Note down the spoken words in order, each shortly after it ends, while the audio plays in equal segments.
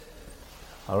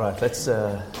All right, let's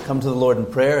come to the Lord in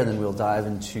prayer, and then we'll dive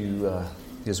into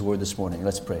His Word this morning.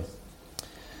 Let's pray.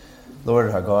 Lord,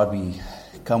 our God, we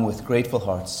come with grateful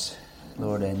hearts,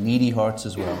 Lord, and needy hearts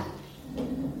as well.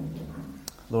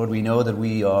 Lord, we know that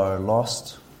we are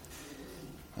lost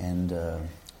and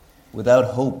without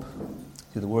hope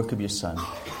through the work of your Son.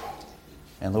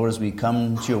 And Lord, as we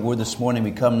come to your Word this morning,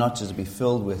 we come not just to be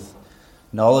filled with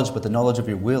knowledge, but the knowledge of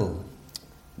your will,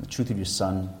 the truth of your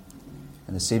Son,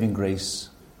 and the saving grace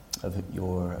of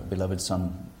your beloved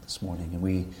Son this morning. And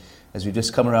we, as we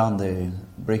just come around the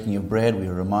breaking of bread, we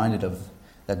are reminded of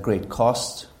that great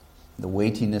cost, the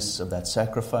weightiness of that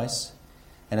sacrifice,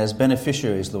 and as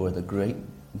beneficiaries, Lord, the great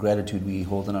gratitude we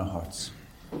hold in our hearts.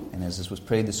 And as this was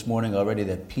prayed this morning already,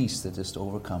 that peace that just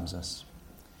overcomes us.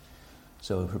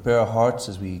 So prepare our hearts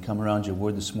as we come around your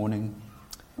word this morning,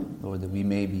 Lord, that we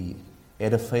may be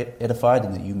edified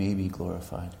and that you may be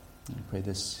glorified. And I pray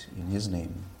this in his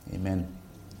name. Amen.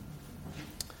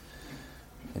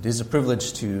 It is a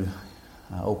privilege to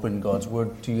open God's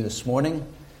Word to you this morning.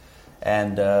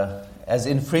 And as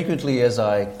infrequently as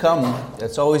I come,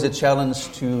 it's always a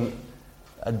challenge to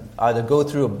either go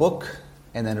through a book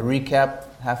and then recap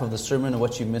half of the sermon of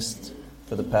what you missed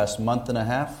for the past month and a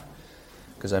half.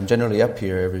 Because I'm generally up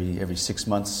here every 6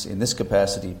 months in this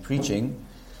capacity preaching.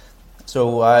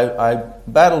 So I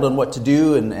battled on what to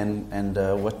do and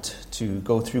what to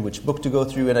go through, which book to go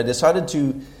through, and I decided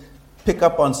to pick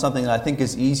up on something that I think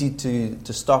is easy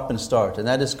to stop and start, and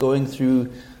that is going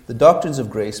through the doctrines of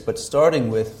grace, but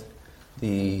starting with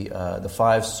the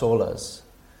five solas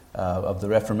of the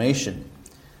Reformation.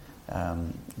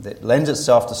 That lends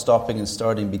itself to stopping and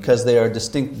starting because they are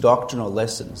distinct doctrinal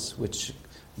lessons, which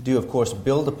do, of course,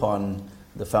 build upon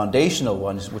the foundational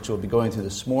ones, which we'll be going through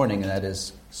this morning, and that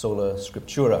is sola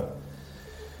scriptura.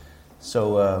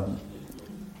 So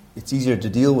it's easier to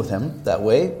deal with them that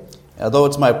way. Although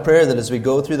it's my prayer that as we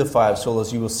go through the five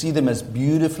solas, you will see them as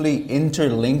beautifully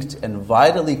interlinked and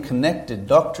vitally connected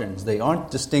doctrines. They aren't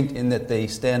distinct in that they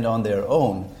stand on their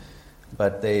own,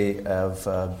 but they have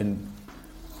been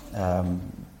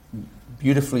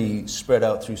beautifully spread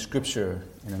out through Scripture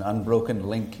in an unbroken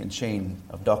link and chain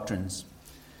of doctrines.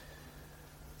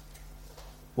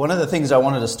 One of the things I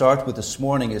wanted to start with this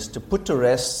morning is to put to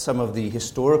rest some of the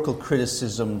historical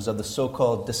criticisms of the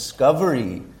so-called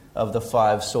discovery of the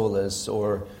five solas,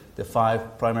 or the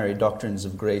five primary doctrines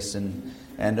of grace. And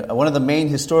one of the main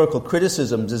historical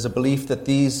criticisms is a belief that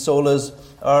these solas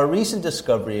are a recent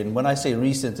discovery. And when I say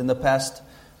recent, in the past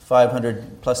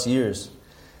 500 plus years.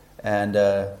 And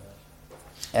that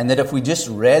if we just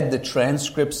read the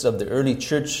transcripts of the early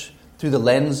church through the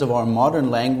lens of our modern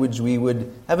language, we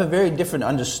would have a very different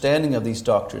understanding of these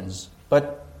doctrines.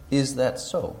 But is that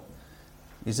so?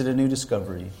 Is it a new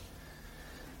discovery?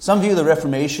 Some view the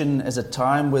Reformation as a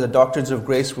time where the doctrines of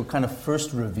grace were kind of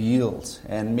first revealed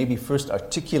and maybe first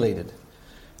articulated.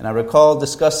 And I recall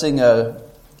discussing a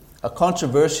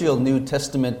controversial New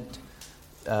Testament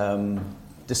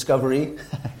discovery,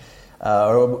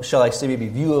 or shall I say maybe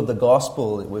view of the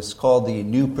gospel. It was called the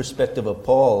New Perspective of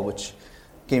Paul, which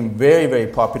became very, very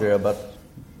popular about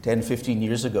 10, 15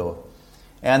 years ago.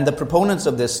 And the proponents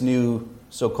of this new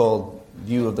so-called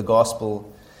view of the gospel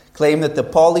claim that the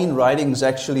Pauline writings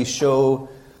actually show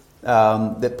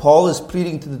that Paul is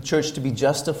pleading to the church to be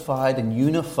justified and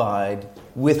unified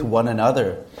with one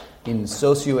another in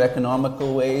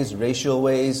socio-economical ways, racial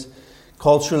ways,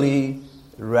 culturally,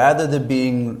 rather than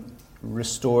being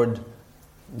restored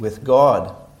with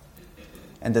God.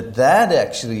 And that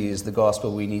actually is the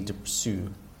gospel we need to pursue.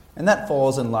 And that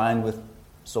falls in line with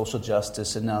social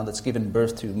justice, and now that's given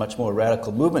birth to much more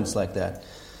radical movements like that.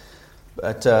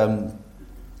 But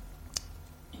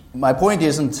my point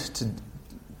isn't to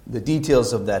the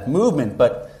details of that movement,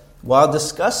 but while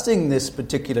discussing this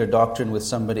particular doctrine with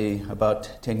somebody about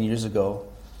 10 years ago,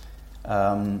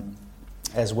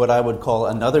 as what I would call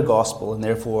another gospel and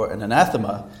therefore an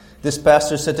anathema, this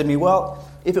pastor said to me, well,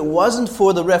 if it wasn't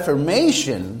for the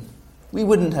Reformation, we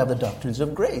wouldn't have the doctrines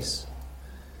of grace.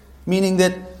 Meaning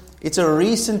that it's a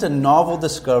recent and novel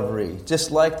discovery, just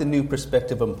like the New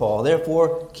Perspective of Paul.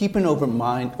 Therefore, keep an open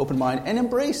mind and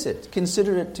embrace it.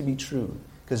 Consider it to be true,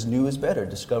 because new is better.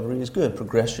 Discovery is good.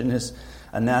 Progression is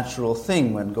a natural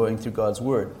thing when going through God's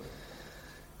Word.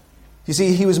 You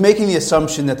see, he was making the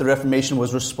assumption that the Reformation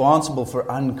was responsible for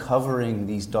uncovering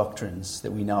these doctrines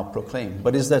that we now proclaim.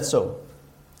 But is that so?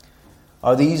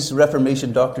 Are these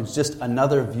Reformation doctrines just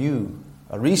another view,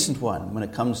 a recent one, when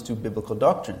it comes to biblical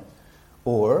doctrine?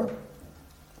 Or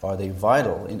are they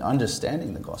vital in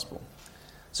understanding the gospel?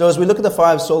 So as we look at the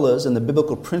five solas and the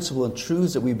biblical principle and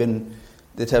truths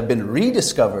that have been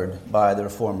rediscovered by the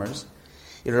reformers,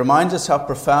 It reminds us how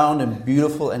profound and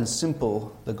beautiful and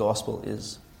simple the gospel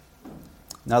is.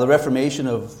 Now, the Reformation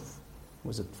of,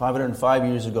 505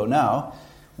 years ago now,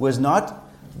 was not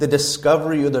the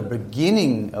discovery or the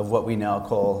beginning of what we now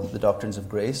call the doctrines of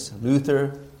grace.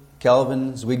 Luther,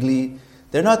 Calvin, Zwingli,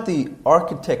 they're not the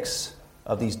architects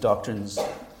of these doctrines,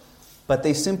 but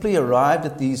they simply arrived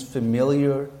at these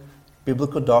familiar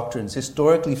biblical doctrines,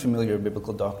 historically familiar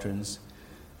biblical doctrines,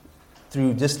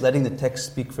 through just letting the text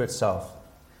speak for itself,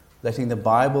 letting the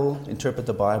Bible interpret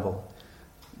the Bible.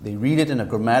 They read it in a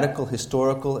grammatical,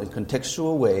 historical, and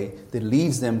contextual way that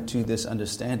leads them to this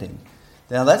understanding.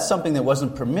 Now, that's something that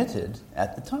wasn't permitted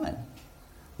at the time,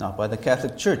 not by the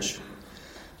Catholic Church,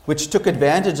 which took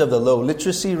advantage of the low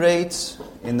literacy rates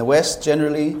in the West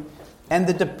generally, and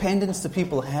the dependence the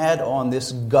people had on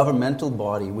this governmental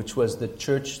body, which was the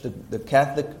church, the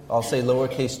Catholic, I'll say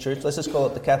lowercase church, let's just call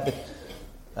it the Catholic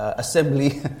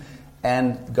assembly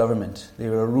and government. They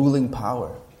were a ruling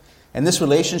power. And this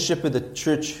relationship with the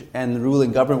church and the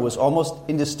ruling government was almost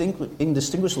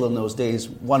indistinguishable in those days,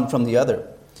 one from the other.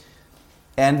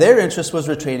 And their interest was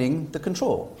retaining the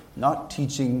control, not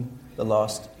teaching the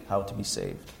lost how to be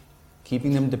saved,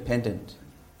 keeping them dependent,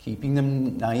 keeping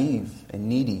them naive and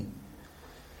needy.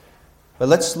 But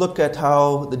let's look at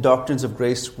how the doctrines of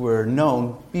grace were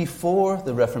known before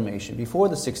the Reformation, before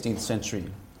the 16th century.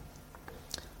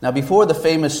 Now, before the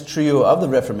famous trio of the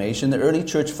Reformation, the early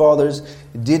church fathers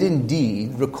did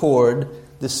indeed record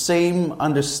the same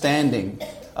understanding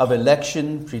of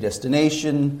election,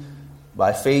 predestination,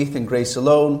 by faith and grace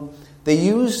alone. They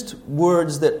used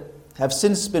words that have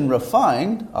since been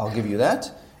refined, I'll give you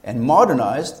that, and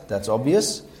modernized, that's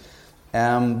obvious.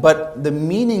 But the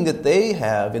meaning that they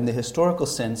have in the historical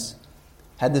sense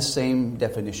had the same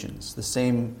definitions, the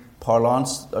same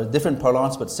parlance, or different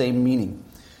parlance, but same meaning.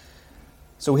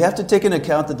 So we have to take into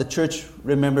account that the church,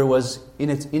 remember, was in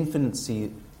its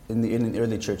infancy in the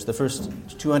early church, the first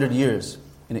 200 years,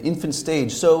 in an infant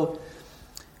stage. So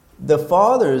the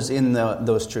fathers in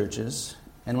those churches,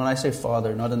 and when I say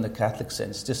father, not in the Catholic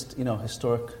sense, just,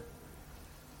 historic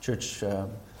church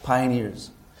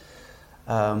pioneers,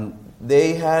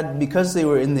 they had, because they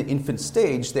were in the infant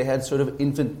stage, they had sort of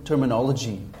infant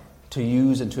terminology to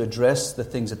use and to address the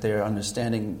things that they are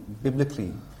understanding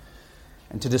biblically,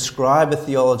 and to describe a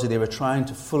theology they were trying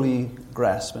to fully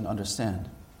grasp and understand.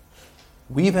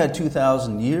 We've had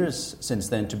 2,000 years since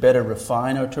then to better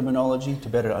refine our terminology, to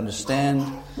better understand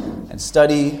and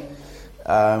study.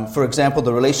 For example,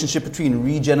 the relationship between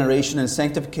regeneration and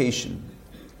sanctification,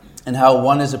 and how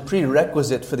one is a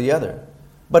prerequisite for the other.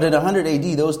 But in 100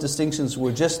 AD, those distinctions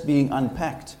were just being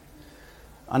unpacked.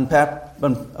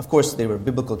 Of course, they were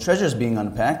biblical treasures being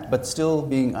unpacked, but still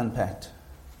being unpacked.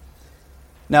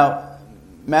 Now,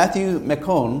 Matthew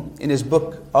McCone, in his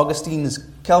book Augustine's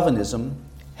Calvinism,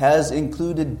 has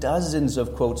included dozens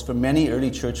of quotes from many early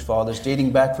church fathers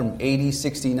dating back from AD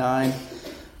 69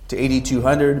 to AD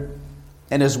 200,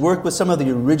 and has worked with some of the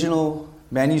original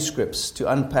manuscripts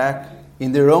to unpack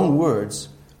in their own words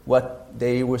what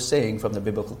they were saying from the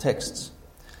biblical texts.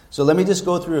 So let me just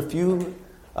go through a few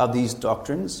of these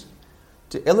doctrines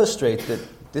to illustrate that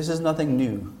this is nothing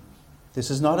new. This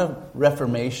is not a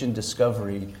Reformation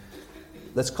discovery.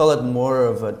 Let's call it more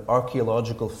of an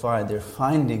archaeological find. They're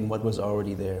finding what was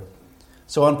already there.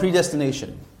 So on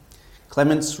predestination,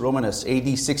 Clemens Romanus,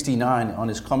 AD 69, on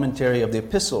his commentary of the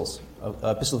Epistle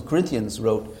of Corinthians,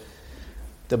 wrote,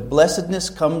 "The blessedness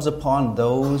comes upon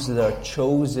those that are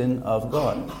chosen of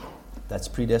God." That's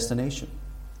predestination.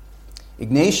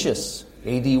 Ignatius,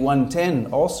 AD 110,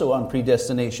 also on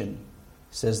predestination,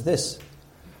 says this: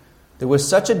 "There was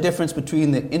such a difference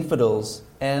between the infidels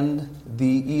and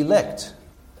the elect."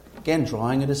 Again,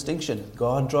 drawing a distinction.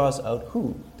 God draws out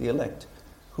who? The elect.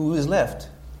 Who is left?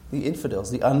 The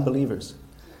infidels, the unbelievers.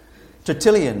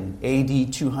 Tertullian, AD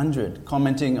 200,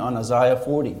 commenting on Isaiah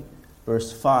 40,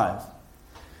 verse 5.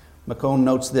 McCone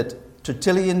notes that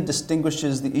Tertullian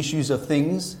distinguishes the issues of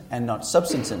things and not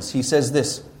substances. He says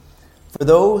this: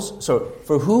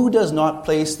 For who does not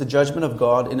place the judgment of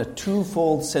God in a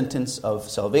twofold sentence of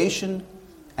salvation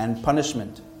and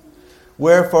punishment?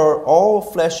 Wherefore all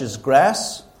flesh is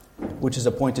grass, which is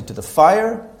appointed to the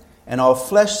fire, and all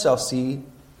flesh shall see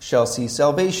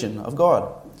salvation of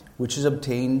God, which is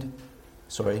ordained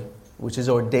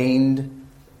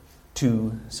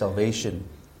to salvation.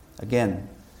 Again,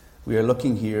 we are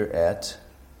looking here at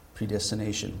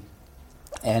predestination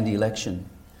and election.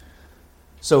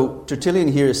 So Tertullian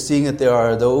here is seeing that there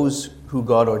are those who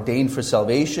God ordained for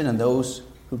salvation and those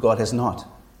who God has not.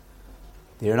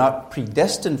 They are not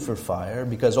predestined for fire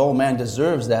because all man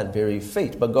deserves that very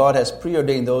fate, but God has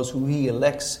preordained those who he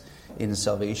elects in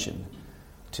salvation.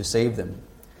 to save them.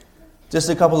 Just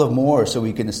a couple of more so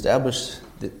we can establish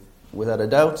that without a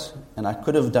doubt, and I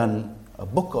could have done a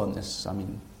book on this. I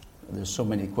mean, there's so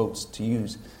many quotes to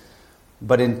use.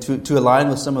 But to align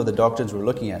with some of the doctrines we're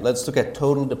looking at, let's look at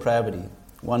total depravity,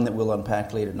 one that we'll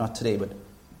unpack later, not today, but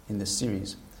in this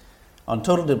series. On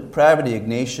total depravity,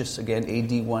 Ignatius, again,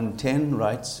 AD 110,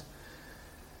 writes,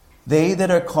 "They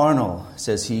that are carnal,"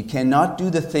 says he, "cannot do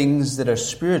the things that are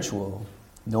spiritual,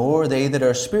 nor they that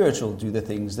are spiritual do the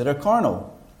things that are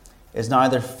carnal. Is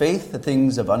neither faith the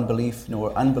things of unbelief,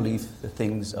 nor unbelief the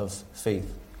things of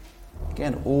faith."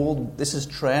 Again, this is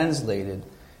translated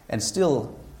and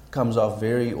still comes off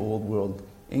very old world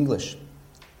English.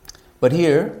 But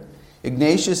here,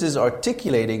 Ignatius is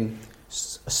articulating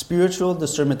a spiritual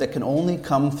discernment that can only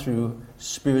come through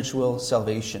spiritual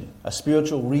salvation, a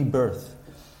spiritual rebirth.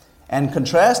 And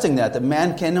contrasting that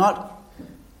man cannot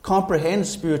comprehend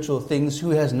spiritual things who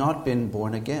has not been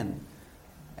born again.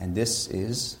 And this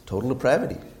is total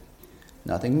depravity.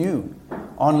 Nothing new.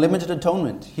 On limited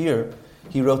atonement, here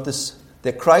he wrote this,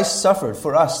 that Christ suffered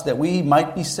for us that we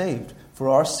might be saved for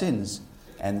our sins.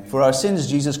 And for our sins,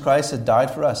 Jesus Christ has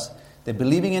died for us, that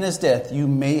believing in his death, you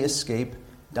may escape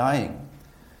dying.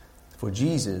 For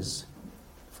Jesus,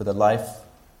 for the life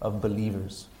of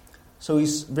believers. So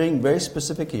he's being very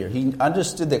specific here. He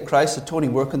understood that Christ's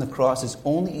atoning work on the cross is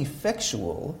only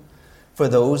effectual for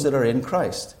those that are in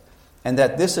Christ. And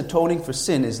that this atoning for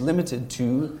sin is limited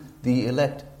to the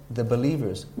elect, the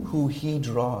believers, who he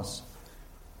draws,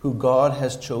 who God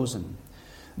has chosen.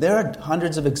 There are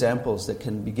hundreds of examples that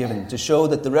can be given to show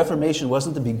that the Reformation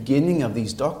wasn't the beginning of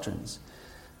these doctrines,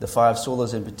 the five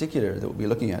solas in particular that we'll be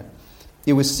looking at.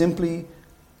 It was simply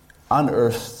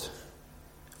unearthed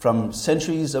from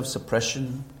centuries of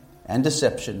suppression and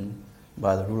deception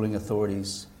by the ruling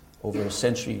authorities over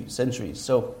centuries.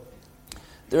 So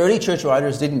the early church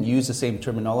writers didn't use the same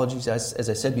terminologies as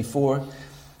I said before.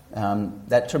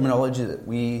 That terminology that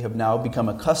we have now become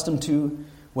accustomed to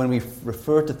when we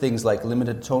refer to things like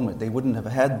limited atonement, they wouldn't have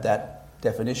had that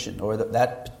definition or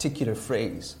that particular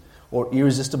phrase, or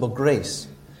irresistible grace,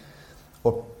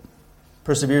 or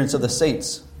perseverance of the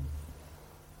saints.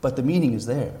 But the meaning is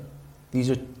there. These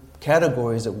are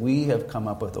categories that we have come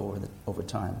up with over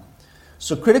time.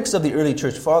 So critics of the early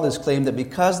church fathers claim that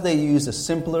because they use a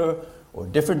simpler or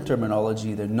different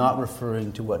terminology, they're not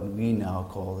referring to what we now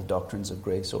call the doctrines of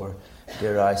grace, or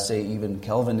dare I say even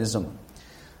Calvinism.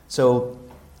 So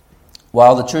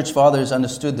while the church fathers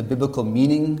understood the biblical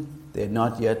meaning, they had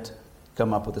not yet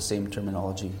come up with the same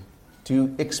terminology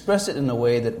to express it in a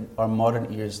way that our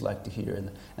modern ears like to hear,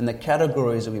 and the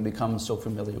categories that we become so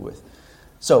familiar with.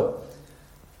 So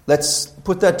let's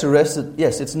put that to rest.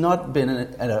 Yes, it's not been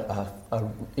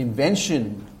an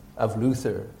invention of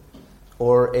Luther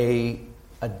or a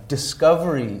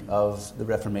discovery of the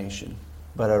Reformation,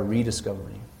 but a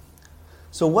rediscovery.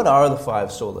 So what are the five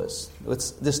solas?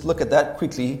 Let's just look at that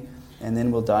quickly, and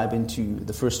then we'll dive into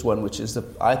the first one, which is,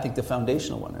 I think, the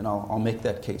foundational one, and I'll make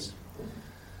that case.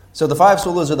 So the five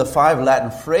solas are the five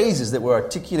Latin phrases that were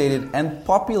articulated and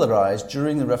popularized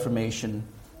during the Reformation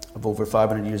of over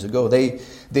 500 years ago. They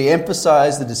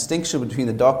emphasize the distinction between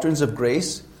the doctrines of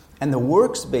grace and the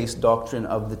works-based doctrine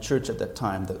of the church at that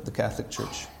time, the Catholic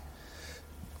Church.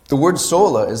 The word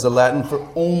sola is the Latin for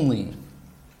only.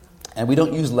 And we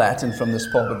don't use Latin from this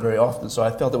pulpit very often, so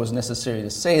I felt it was necessary to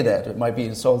say that. It might be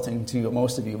insulting to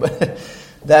most of you, but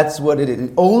that's what it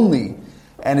is. Only,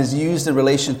 and is used in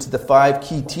relation to the five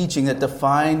key teachings that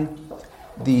define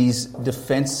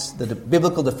the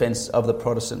biblical defense of the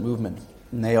Protestant movement.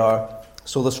 And they are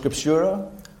sola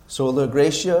scriptura, sola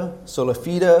gratia, sola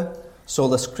fide,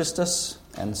 solus Christus,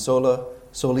 and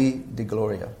soli Deo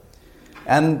gloria.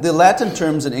 And the Latin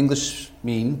terms in English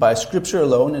mean by Scripture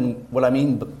alone, and what I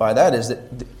mean by that is that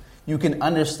you can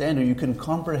understand or you can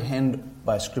comprehend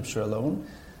by Scripture alone,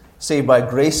 say by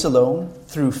grace alone,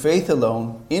 through faith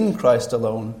alone, in Christ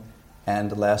alone, and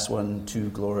the last one, to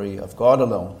glory of God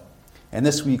alone. And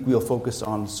this week we'll focus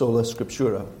on sola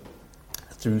scriptura,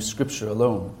 through Scripture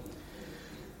alone.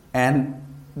 And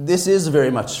this is very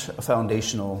much a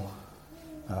foundational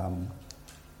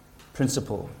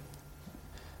principle.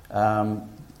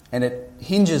 And it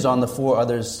hinges on the four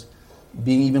others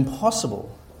being even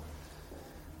possible.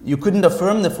 You couldn't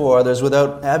affirm the four others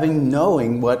without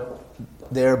knowing what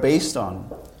they're based on.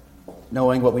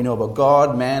 Knowing what we know about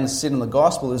God, man, sin, and the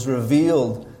gospel is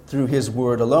revealed through His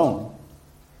Word alone.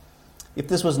 If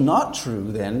this was not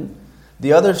true, then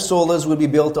the other solas would be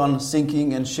built on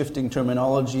sinking and shifting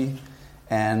terminology,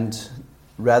 and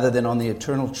rather than on the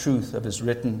eternal truth of His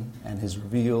written and His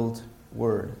revealed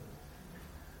Word.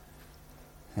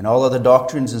 And all other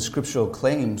doctrines and scriptural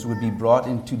claims would be brought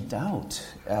into doubt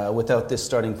without this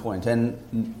starting point.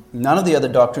 And none of the other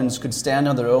doctrines could stand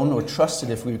on their own or trust it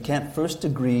if we can't first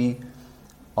agree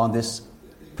on this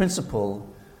principle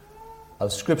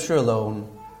of Scripture alone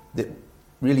that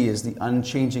really is the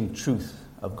unchanging truth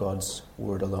of God's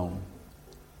Word alone.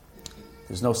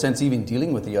 There's no sense even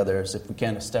dealing with the others if we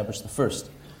can't establish the first.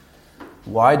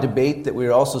 Why debate that we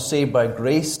are also saved by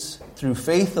grace through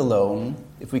faith alone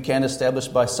if we can't establish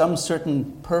by some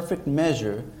certain perfect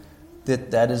measure that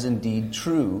that is indeed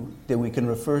true that we can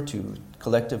refer to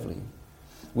collectively?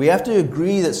 We have to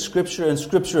agree that Scripture and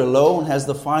Scripture alone has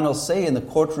the final say in the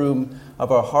courtroom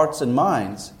of our hearts and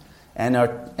minds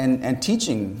and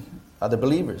teaching other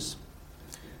believers.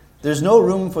 There's no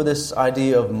room for this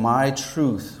idea of my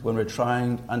truth when we're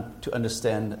trying to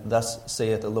understand, thus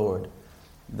saith the Lord.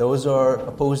 Those are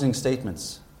opposing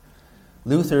statements.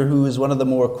 Luther, who is one of the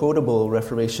more quotable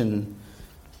Reformation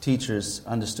teachers,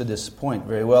 understood this point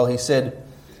very well. He said,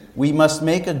 "We must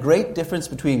make a great difference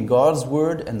between God's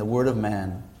word and the word of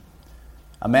man.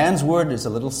 A man's word is a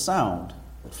little sound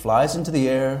that flies into the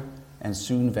air and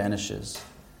soon vanishes.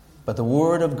 But the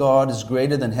word of God is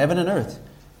greater than heaven and earth,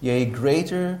 yea,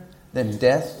 greater than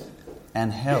death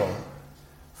and hell,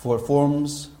 for it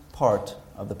forms part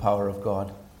of the power of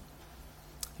God."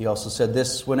 He also said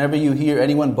this, "Whenever you hear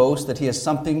anyone boast that he has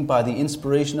something by the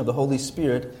inspiration of the Holy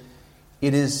Spirit,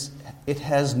 it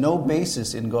has no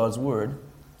basis in God's word.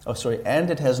 And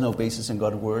it has no basis in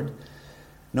God's word.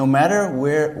 No matter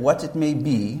what it may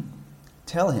be,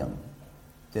 tell him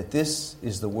that this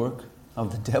is the work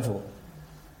of the devil.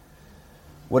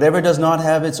 Whatever does not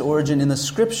have its origin in the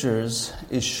Scriptures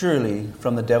is surely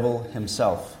from the devil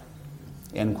himself."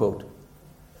 End quote.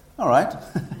 All right.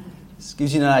 This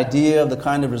gives you an idea of the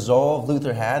kind of resolve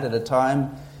Luther had at a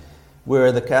time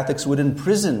where the Catholics would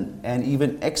imprison and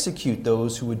even execute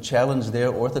those who would challenge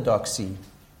their orthodoxy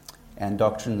and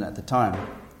doctrine at the time.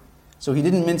 So he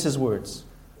didn't mince his words.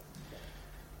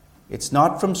 It's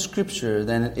not from Scripture,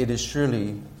 then it is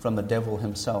surely from the devil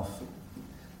himself.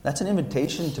 That's an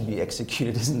invitation to be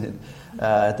executed, isn't it,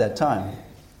 at that time?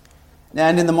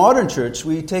 And in the modern church,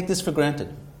 we take this for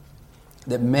granted,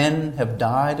 that men have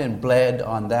died and bled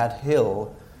on that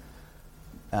hill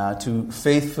to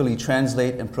faithfully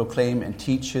translate and proclaim and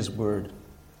teach His Word.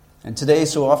 And today,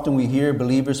 so often we hear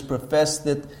believers profess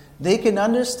that they can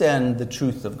understand the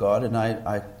truth of God, and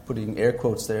I putting air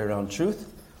quotes there around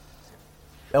truth,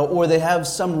 or they have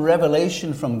some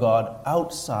revelation from God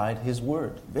outside His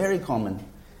Word. Very common.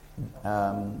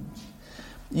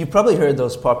 You've probably heard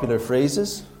those popular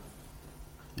phrases.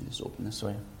 Let me just open this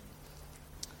way.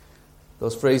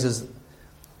 Those phrases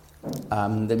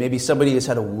that maybe somebody has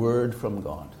had a word from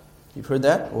God. You've heard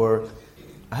that? Or,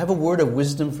 "I have a word of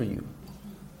wisdom for you.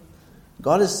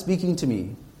 God is speaking to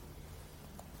me."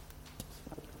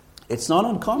 It's not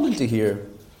uncommon to hear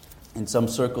in some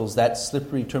circles that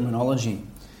slippery terminology.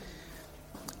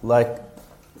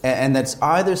 And that's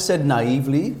either said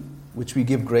naively, which we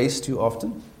give grace to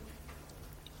often,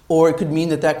 or it could mean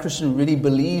that Christian really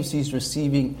believes he's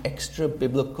receiving extra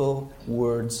biblical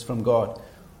words from God,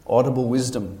 audible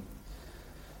wisdom.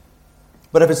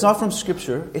 But if it's not from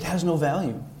Scripture, it has no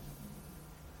value.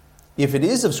 If it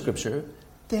is of Scripture,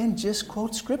 then just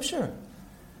quote Scripture.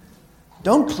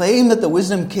 Don't claim that the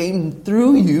wisdom came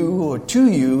through you or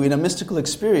to you in a mystical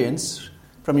experience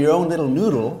from your own little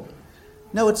noodle.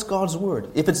 No, it's God's Word.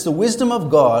 If it's the wisdom of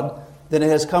God, then it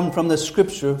has come from the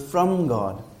Scripture from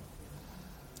God.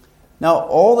 Now,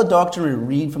 all the doctrine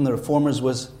we read from the Reformers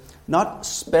was not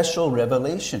special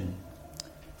revelation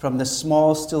from the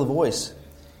small, still voice,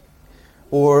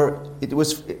 or it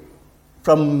was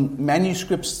from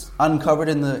manuscripts uncovered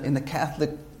in the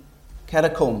Catholic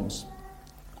catacombs,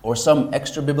 or some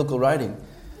extra biblical writing.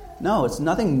 No, it's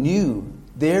nothing new.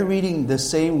 They're reading the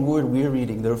same word we're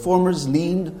reading. The Reformers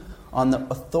leaned on the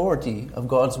authority of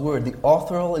God's Word, the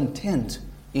authorial intent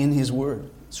in His Word,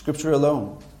 Scripture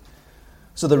alone.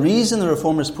 So the reason the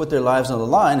Reformers put their lives on the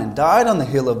line and died on the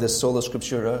hill of this sola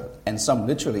scriptura, and some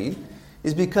literally,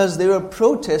 is because they were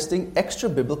protesting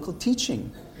extra-biblical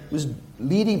teaching. It was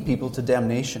leading people to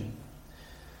damnation.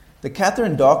 The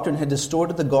Catharin doctrine had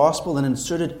distorted the gospel and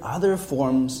inserted other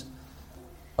forms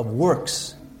of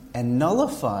works and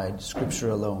nullified Scripture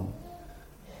alone.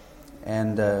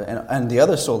 And the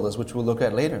other solas, which we'll look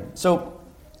at later. So,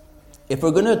 if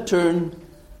we're going to turn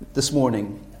this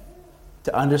morning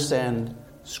to understand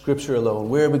Scripture alone,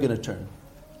 where are we going to turn?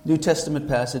 New Testament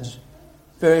passage,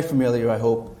 very familiar, I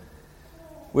hope.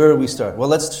 Where do we start? Well,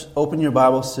 let's open your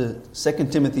Bibles to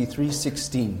 2 Timothy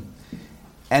 3:16.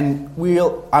 And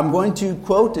I'm going to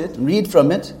quote it, read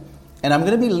from it, And I'm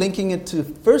going to be linking it to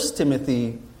 1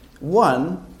 Timothy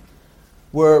 1,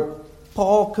 where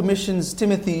Paul commissions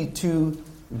Timothy to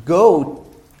go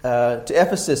to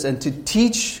Ephesus and to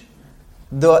teach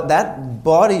that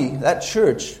body, that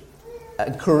church,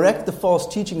 and correct the false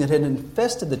teaching that had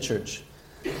infested the church.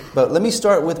 But let me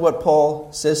start with what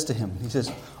Paul says to him. He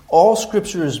says, all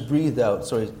Scripture is breathed out.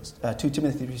 2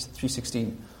 Timothy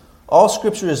 3:16. All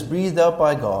Scripture is breathed out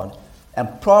by God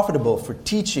and profitable for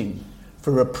teaching,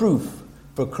 for reproof,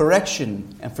 for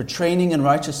correction, and for training in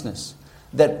righteousness,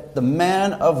 that the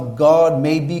man of God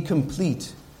may be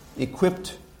complete,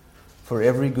 equipped for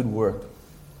every good work.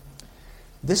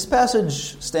 This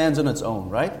passage stands on its own,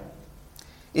 right?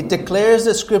 It declares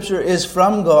that Scripture is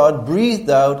from God, breathed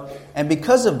out, and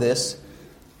because of this,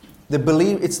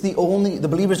 it's the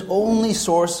believer's only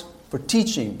source for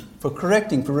teaching, for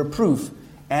correcting, for reproof,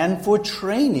 and for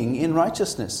training in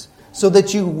righteousness, so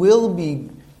that you will be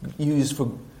used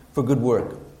for good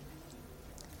work.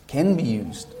 Can be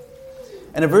used.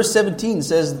 And in verse 17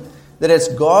 says that it's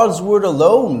God's word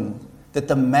alone that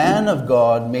the man of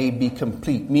God may be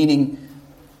complete, meaning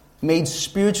made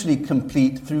spiritually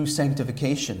complete through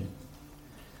sanctification.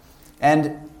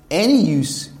 And any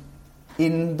use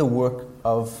in the work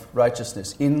of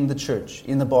righteousness, in the church,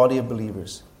 in the body of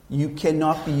believers. You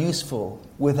cannot be useful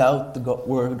without the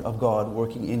word of God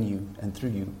working in you and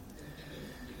through you.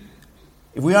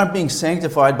 If we aren't being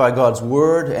sanctified by God's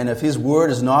word, and if His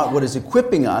word is not what is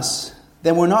equipping us,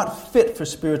 then we're not fit for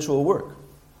spiritual work.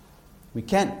 We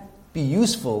can't be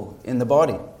useful in the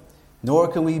body, nor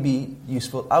can we be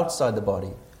useful outside the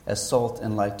body as salt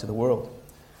and light to the world.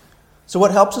 So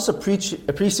what helps us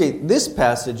appreciate this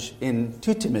passage in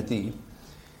 2 Timothy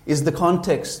is the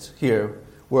context here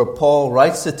where Paul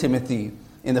writes to Timothy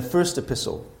in the first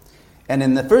epistle. And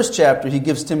in the first chapter, he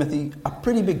gives Timothy a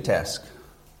pretty big task.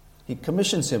 He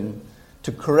commissions him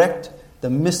to correct the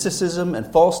mysticism and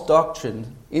false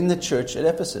doctrine in the church at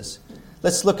Ephesus.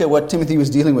 Let's look at what Timothy was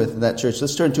dealing with in that church.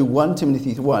 Let's turn to 1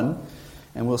 Timothy 1,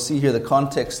 and we'll see here the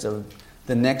context of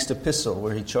the next epistle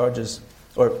where he charges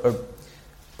or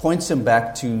points him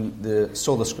back to the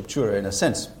sola scriptura in a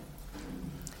sense.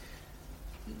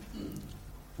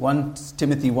 1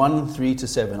 Timothy 1,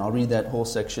 3-7. I'll read that whole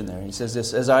section there. He says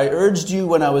this, "As I urged you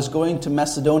when I was going to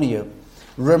Macedonia,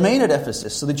 remain at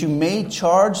Ephesus, so that you may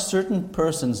charge certain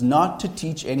persons not to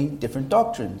teach any different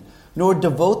doctrine, nor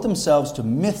devote themselves to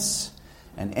myths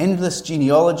and endless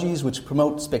genealogies which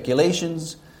promote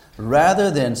speculations,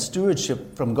 rather than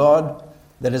stewardship from God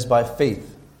that is by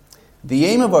faith. The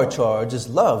aim of our charge is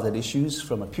love that issues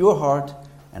from a pure heart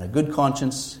and a good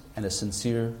conscience and a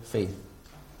sincere faith.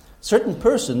 Certain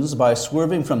persons, by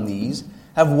swerving from these,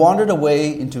 have wandered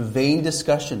away into vain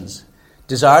discussions,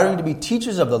 desiring to be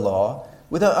teachers of the law,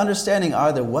 without understanding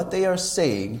either what they are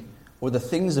saying or the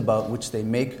things about which they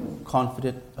make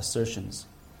confident assertions."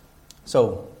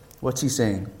 So, what's he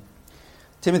saying?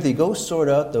 Timothy, go sort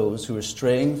out those who are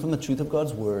straying from the truth of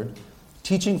God's word,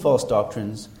 teaching false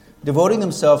doctrines, devoting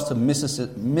themselves to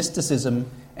mysticism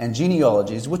and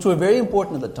genealogies, which were very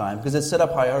important at the time because it set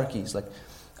up hierarchies. Like,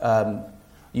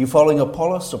 you following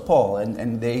Apollos or Paul?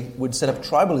 And they would set up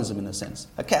tribalism in a sense,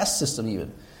 a caste system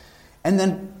even. And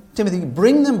then, Timothy,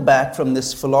 bring them back from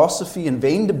this philosophy and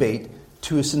vain debate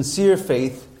to a sincere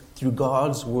faith through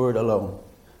God's word alone.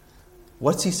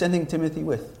 What's he sending Timothy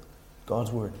with?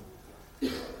 God's word.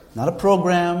 Not a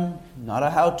program, not a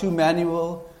how-to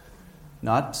manual,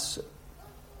 not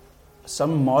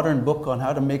some modern book on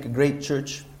how to make a great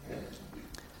church,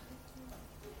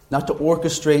 not to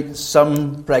orchestrate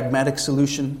some pragmatic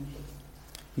solution.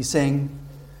 He's saying,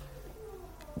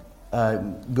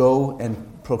 go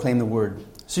and proclaim the word.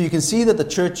 So you can see that the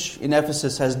church in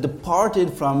Ephesus has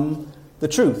departed from the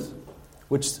truth,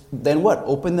 which then what?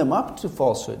 Opened them up to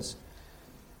falsehoods.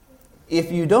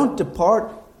 If you don't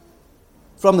depart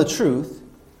from the truth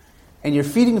and you're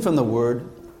feeding from the word,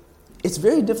 it's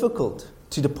very difficult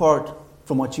to depart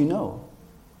from what you know,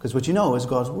 because what you know is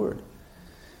God's word.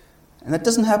 And that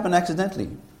doesn't happen accidentally.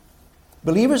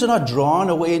 Believers are not drawn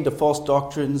away into false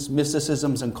doctrines,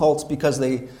 mysticisms, and cults because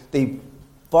they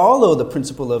follow the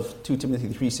principle of 2 Timothy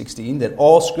 3:16, that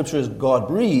all Scripture is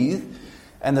God-breathed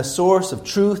and the source of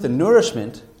truth and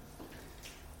nourishment,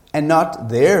 and not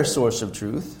their source of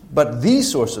truth, but the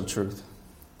source of truth.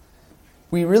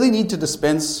 We really need to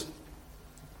dispense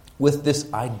with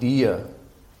this idea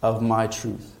of my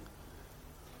truth.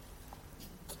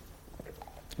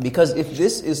 Because if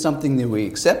this is something that we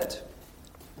accept,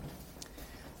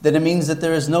 then it means that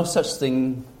there is no such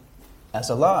thing as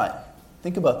a lie.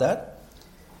 Think about that.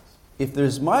 If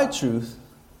there's my truth,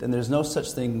 then there's no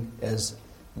such thing as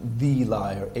the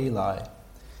lie or a lie.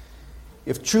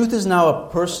 if truth is now a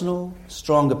personal,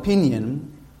 strong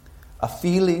opinion, a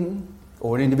feeling,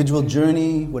 or an individual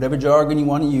journey, whatever jargon you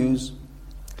want to use,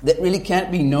 that really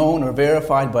can't be known or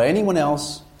verified by anyone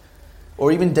else,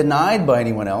 or even denied by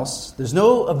anyone else, there's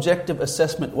no objective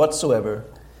assessment whatsoever,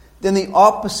 then the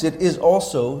opposite is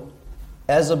also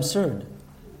as absurd.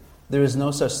 There is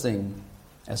no such thing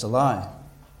as a lie,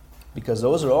 because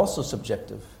those are also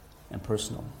subjective and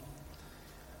personal.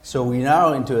 So we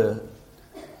now into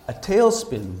a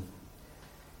tailspin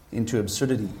into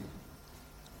absurdity.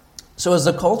 So as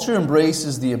the culture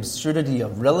embraces the absurdity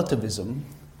of relativism,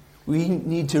 we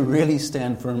need to really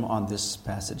stand firm on this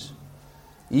passage.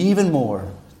 Even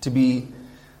more, to be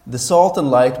the salt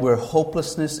and light where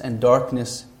hopelessness and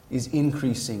darkness is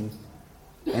increasing,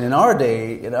 and in our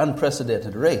day, at an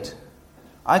unprecedented rate.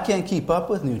 I can't keep up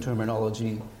with new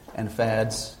terminology and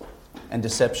fads and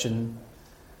deception.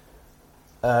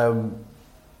 I'm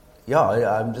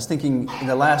just thinking in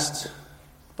the last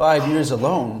 5 years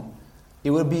alone,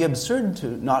 it would be absurd to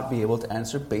not be able to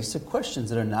answer basic questions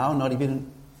that are now not even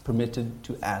permitted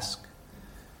to ask.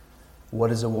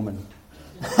 What is a woman?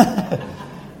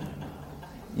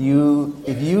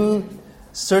 If you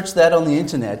search that on the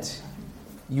internet,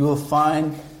 you will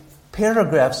find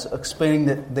paragraphs explaining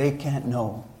that they can't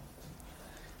know.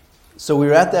 So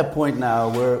we're at that point now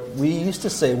where we used to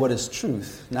say, what is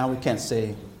truth? Now we can't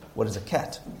say, what is a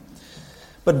cat?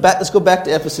 But let's go back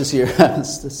to Ephesus here.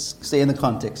 let's stay in the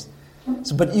context.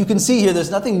 But you can see here, there's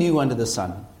nothing new under the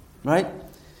sun, right?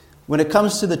 When it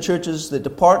comes to the churches that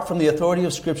depart from the authority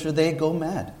of Scripture, they go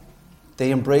mad.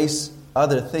 They embrace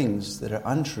other things that are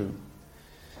untrue.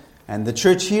 And the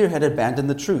church here had abandoned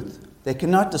the truth. They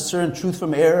cannot discern truth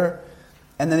from error,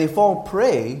 and then they fall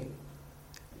prey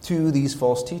to these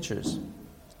false teachers.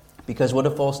 Because what do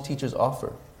false teachers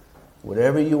offer?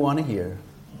 Whatever you want to hear.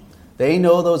 They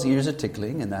know those ears are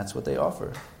tickling, and that's what they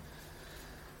offer.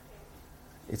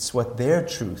 It's what their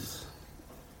truth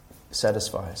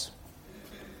satisfies.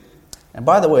 And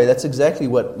by the way, that's exactly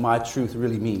what my truth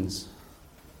really means.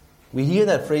 We hear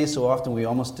that phrase so often we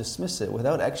almost dismiss it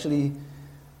without actually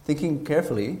thinking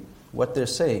carefully what they're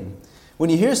saying. When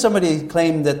you hear somebody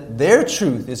claim that their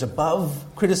truth is above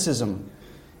criticism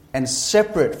and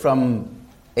separate from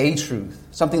a truth,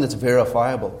 something that's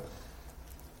verifiable,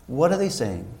 what are they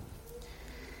saying?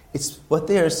 It's what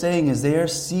they are saying is they are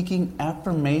seeking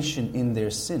affirmation in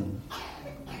their sin.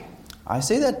 I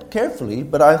say that carefully,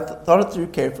 but I thought it through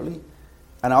carefully,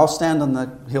 and I'll stand on that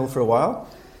hill for a while.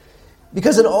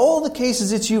 Because in all the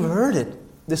cases that you've heard it,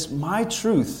 this my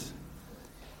truth,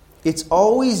 it's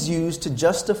always used to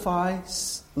justify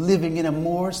living in a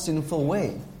more sinful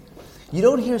way. You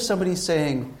don't hear somebody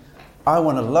saying, I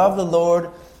want to love the Lord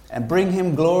and bring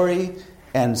Him glory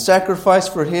and sacrifice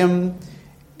for Him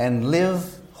and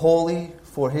live holy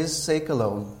for His sake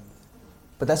alone.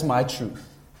 But that's my truth.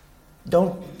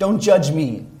 Don't judge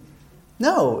me.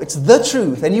 No, it's the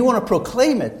truth, and you want to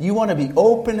proclaim it. You want to be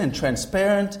open and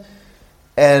transparent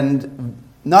and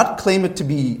not claim it to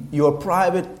be your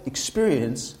private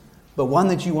experience, but one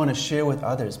that you want to share with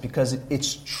others because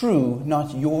it's true,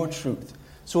 not your truth.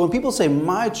 So when people say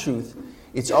my truth,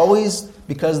 it's always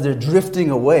because they're drifting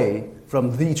away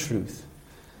from the truth.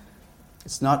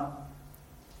 It's not.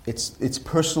 It's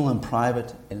personal and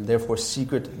private, and therefore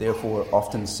secret, therefore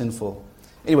often sinful.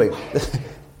 Anyway,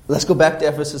 let's go back to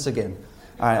Ephesus again.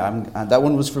 That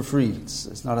one was for free.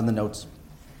 It's not in the notes.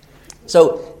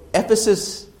 So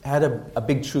Ephesus had a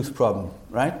big truth problem,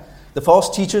 right? The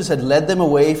false teachers had led them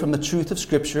away from the truth of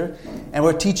Scripture and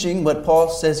were teaching what Paul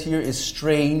says here is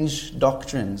strange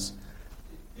doctrines,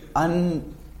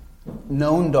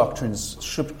 unknown doctrines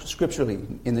scripturally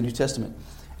in the New Testament.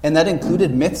 And that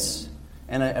included myths,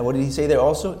 and what did he say there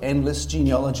also? Endless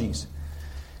genealogies.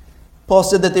 Paul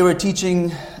said that they were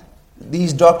teaching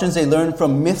these doctrines they learned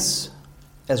from myths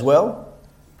as well.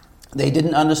 They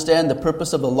didn't understand the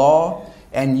purpose of the law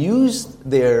and used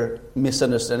their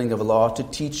misunderstanding of the law to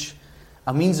teach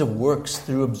a means of works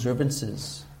through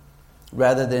observances,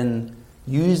 rather than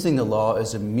using the law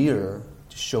as a mirror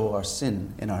to show our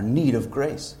sin and our need of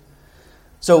grace.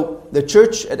 So the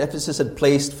church at Ephesus had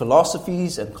placed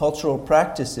philosophies and cultural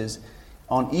practices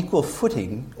on equal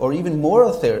footing, or even more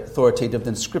authoritative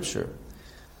than Scripture.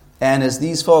 And as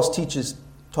these false teachers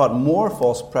taught more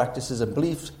false practices and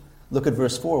beliefs, look at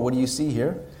verse 4. What do you see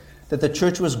here? That the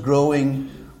church was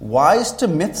growing wise to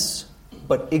myths,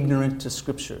 but ignorant to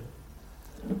Scripture.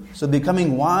 So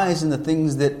becoming wise in the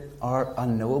things that are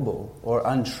unknowable or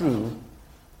untrue,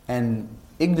 and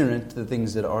ignorant to the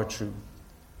things that are true.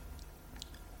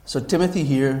 So Timothy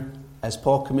here, as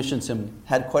Paul commissions him,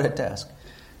 had quite a task.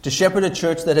 To shepherd a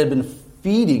church that had been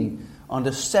feeding on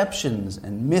deceptions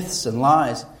and myths and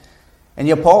lies. And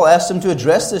yet Paul asked him to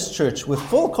address this church with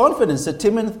full confidence that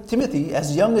Timothy,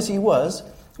 as young as he was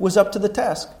up to the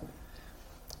task.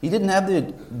 He didn't have the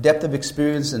depth of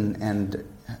experience and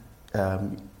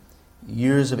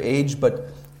years of age, but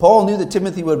Paul knew that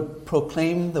Timothy would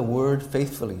proclaim the word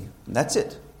faithfully. And that's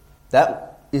it.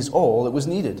 That is all that was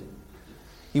needed.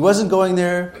 He wasn't going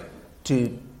there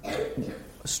to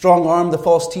strong-arm the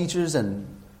false teachers and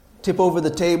tip over the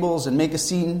tables and make a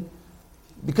scene,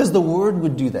 because the word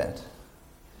would do that.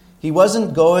 He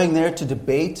wasn't going there to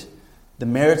debate the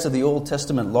merits of the Old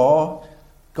Testament law.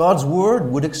 God's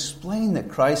word would explain that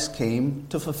Christ came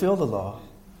to fulfill the law,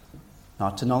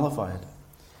 not to nullify it.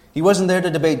 He wasn't there to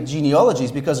debate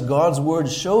genealogies, because God's word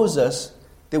shows us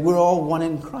that we're all one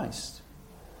in Christ.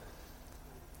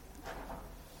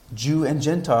 Jew and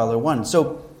Gentile are one.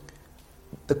 So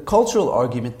the cultural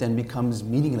argument then becomes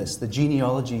meaningless. The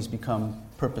genealogies become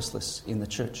purposeless in the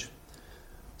church.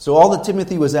 So all that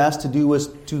Timothy was asked to do was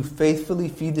to faithfully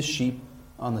feed the sheep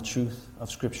on the truth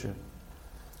of Scripture.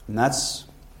 And that's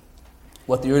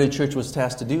what the early church was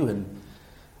tasked to do. And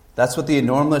that's what the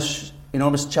enormous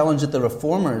challenge that the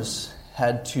reformers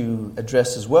had to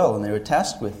address as well, and they were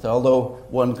tasked with, although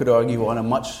one could argue on a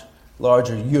much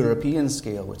larger European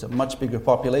scale, with a much bigger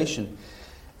population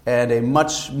and a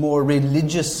much more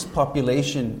religious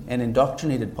population and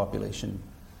indoctrinated population.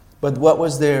 But what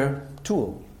was their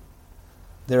tool?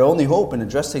 Their only hope in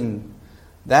addressing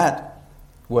that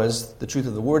was the truth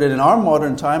of the Word. And in our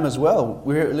modern time as well,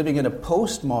 we're living in a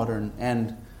postmodern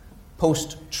and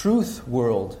post-truth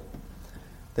world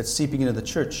that's seeping into the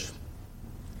church.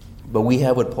 But we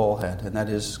have what Paul had, and that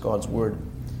is God's Word.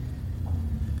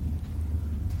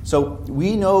 So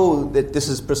we know that this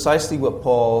is precisely what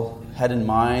Paul had in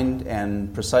mind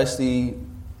and precisely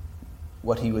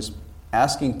what he was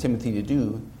asking Timothy to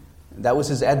do. That was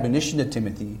his admonition to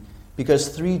Timothy, because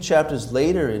 3 chapters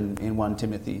later in 1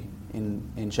 Timothy,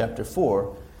 in chapter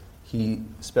 4, he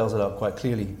spells it out quite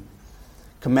clearly.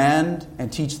 Command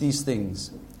and teach these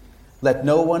things. Let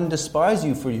no one despise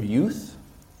you for your youth,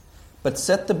 but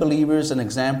set the believers an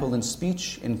example in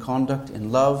speech, in conduct,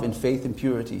 in love, in faith, and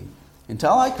purity.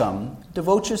 Until I come,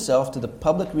 devote yourself to the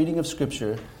public reading of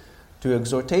Scripture, to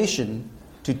exhortation,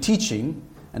 to teaching.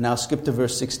 And now skip to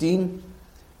verse 16.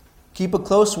 Keep a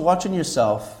close watch on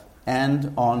yourself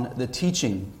and on the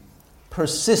teaching.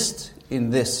 Persist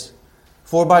in this,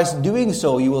 for by doing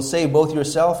so you will save both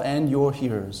yourself and your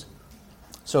hearers.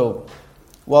 So,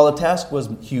 while the task was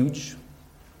huge,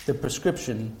 the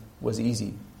prescription was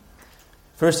easy.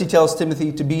 First, he tells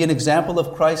Timothy to be an example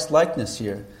of Christ's likeness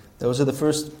here. Those are the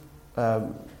first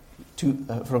two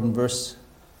from verse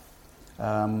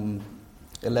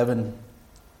 11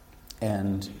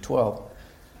 and 12.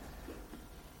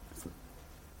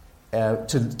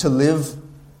 To live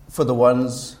for the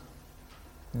ones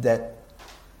that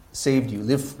saved you.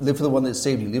 Live for the one that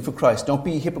saved you. Live for Christ. Don't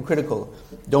be hypocritical.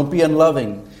 Don't be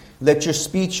unloving. Let your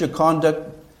speech, your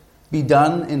conduct be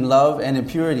done in love and in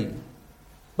purity.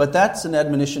 But that's an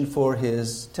admonition for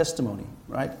his testimony,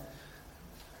 right?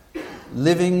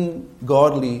 Living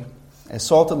godly as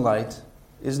salt and light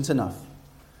isn't enough.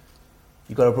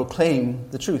 You've got to proclaim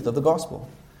the truth of the gospel.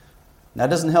 That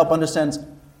doesn't help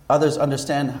others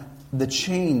understand the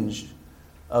change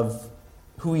of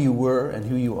who you were and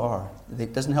who you are.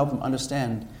 It doesn't help them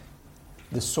understand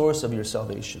the source of your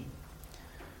salvation.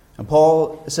 And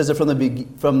Paul says it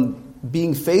from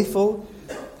being faithful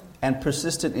and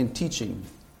persistent in teaching.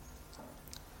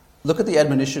 Look at the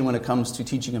admonition when it comes to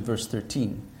teaching in verse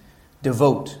 13.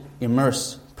 Devote,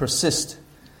 immerse, persist.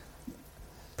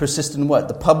 Persist in what?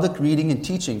 The public reading and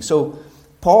teaching. So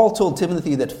Paul told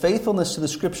Timothy that faithfulness to the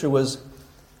Scripture was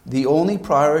the only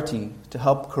priority to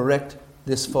help correct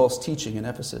this false teaching in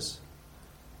Ephesus.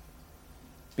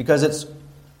 Because it's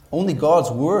only God's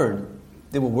Word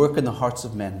that will work in the hearts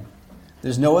of men.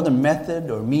 There's no other method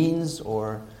or means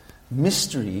or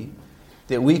mystery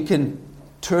that we can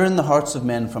turn the hearts of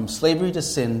men from slavery to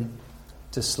sin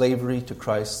to slavery to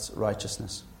Christ's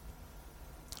righteousness.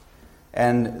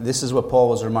 And this is what Paul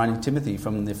was reminding Timothy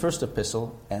from the first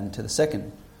epistle and to the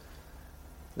second.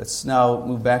 Let's now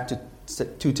move back to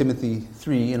 2 Timothy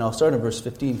 3, and I'll start in verse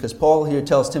 15, because Paul here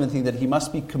tells Timothy that he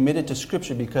must be committed to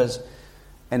Scripture because,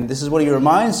 and this is what he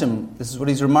reminds him, this is what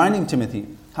he's reminding Timothy,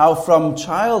 how from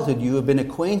childhood you have been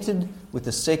acquainted with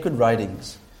the sacred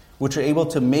writings, which are able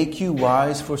to make you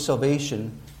wise for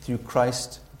salvation through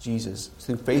Christ Jesus,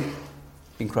 through faith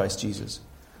in Christ Jesus.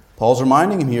 Paul's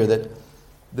reminding him here that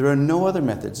there are no other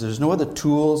methods, there's no other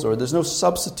tools, or there's no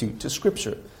substitute to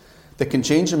Scripture that can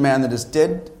change a man that is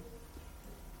dead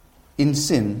in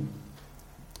sin,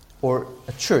 or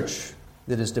a church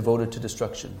that is devoted to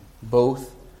destruction.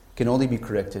 Both can only be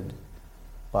corrected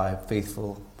by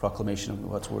faithful proclamation of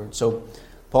God's word. So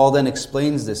Paul then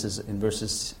explains this in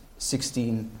verses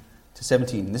 16 to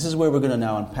 17. This is where we're going to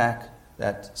now unpack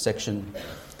that section.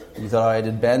 You thought I had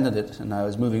abandoned it and I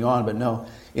was moving on, but no.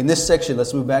 In this section,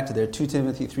 let's move back to there, 2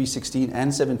 Timothy 3:16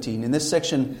 and 17. In this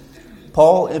section,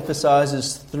 Paul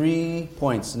emphasizes 3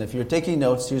 points. And if you're taking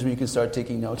notes, here's where you can start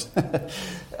taking notes.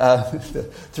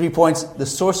 3 points: the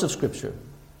source of Scripture,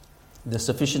 the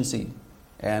sufficiency,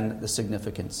 and the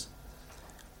significance.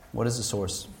 What is the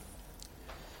source?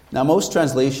 Now, most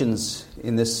translations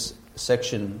in this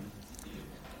section,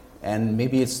 and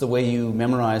maybe it's the way you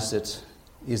memorized it,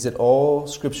 is that all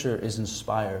Scripture is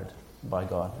inspired by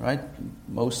God, right?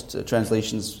 Most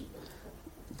translations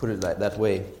put it that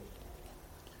way.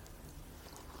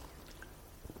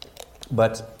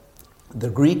 But the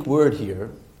Greek word here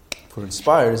for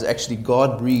inspired is actually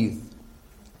God-breathed.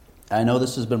 I know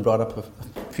this has been brought up a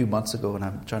few months ago, and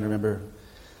I'm trying to remember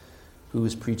who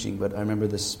was preaching, but I remember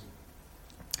this.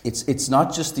 It's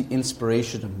not just the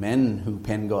inspiration of men who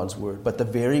pen God's word, but the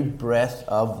very breath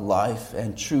of life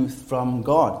and truth from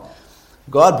God.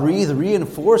 God-breathed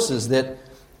reinforces that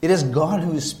it is God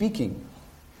who is speaking.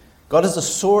 God is the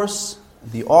source,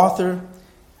 the author,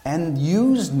 and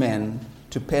used men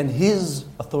to pen His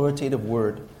authoritative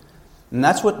word. And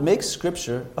that's what makes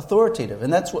Scripture authoritative,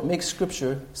 and that's what makes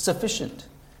Scripture sufficient,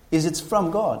 is it's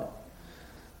from God.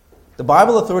 The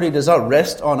Bible authority does not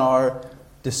rest on our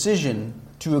decision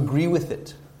to agree with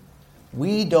it.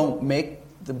 We don't make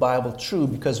the Bible true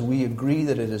because we agree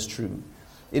that it is true.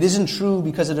 It isn't true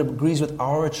because it agrees with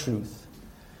our truth.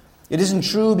 It isn't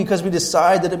true because we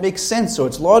decide that it makes sense or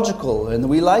it's logical and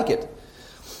we like it.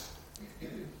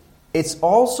 It's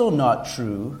also not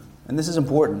true, and this is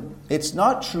important, it's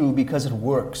not true because it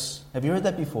works. Have you heard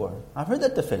that before? I've heard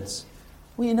that defense.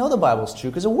 Well, you know the Bible's true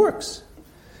because it works.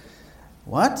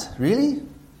 What? Really?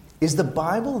 Is the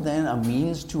Bible then a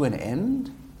means to an end?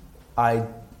 I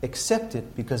accept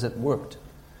it because it worked.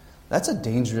 That's a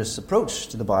dangerous approach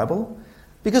to the Bible,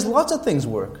 because lots of things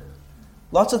work.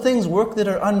 Lots of things work that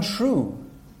are untrue.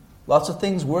 Lots of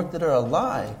things work that are a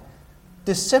lie.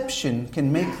 Deception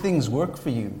can make things work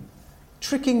for you.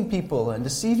 Tricking people and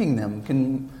deceiving them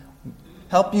can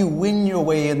help you win your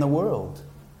way in the world.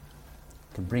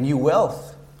 It can bring you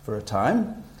wealth for a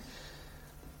time.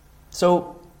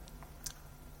 So,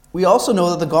 we also know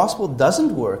that the gospel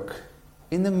doesn't work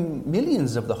in the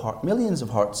millions of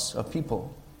hearts of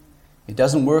people. It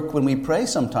doesn't work when we pray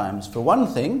sometimes for one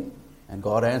thing, and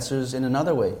God answers in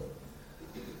another way.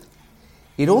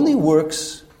 It only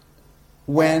works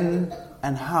when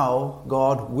and how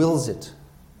God wills it.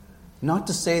 Not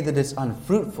to say that it's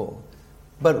unfruitful,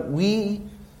 but we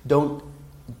don't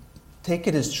take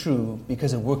it as true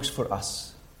because it works for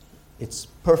us. It's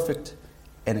perfect,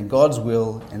 and in God's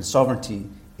will and sovereignty,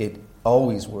 it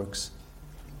always works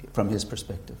from His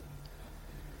perspective.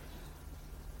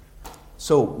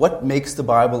 So what makes the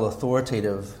Bible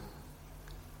authoritative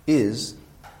is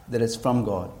that it's from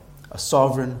God, a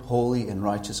sovereign, holy, and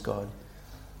righteous God.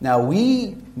 Now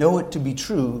we know it to be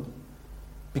true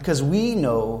because we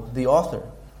know the author,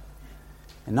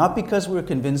 and not because we're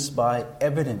convinced by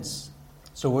evidence.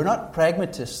 So we're not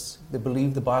pragmatists that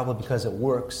believe the Bible because it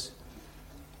works,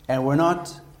 and we're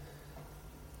not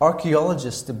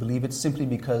archaeologists that believe it simply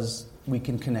because we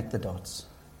can connect the dots.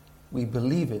 We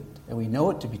believe it, and we know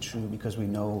it to be true because we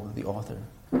know the author.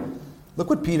 Look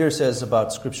what Peter says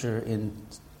about Scripture and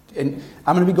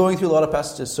I'm going to be going through a lot of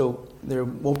passages, so there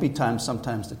won't be time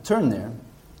sometimes to turn there,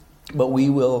 but we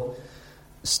will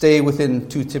stay within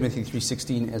 2 Timothy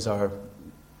 3:16 as our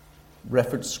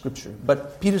reference Scripture.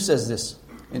 But Peter says this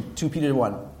in 2 Peter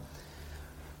 1,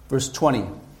 verse 20.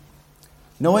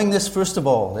 Knowing this, first of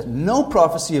all, that no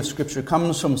prophecy of Scripture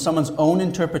comes from someone's own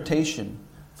interpretation,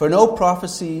 for no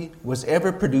prophecy was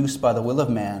ever produced by the will of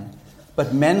man,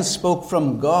 but men spoke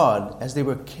from God as they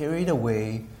were carried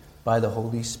away by the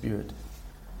Holy Spirit.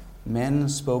 Men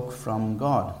spoke from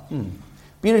God.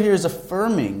 Peter here is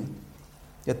affirming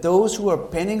that those who are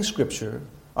penning Scripture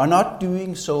are not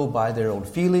doing so by their own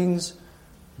feelings,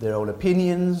 their own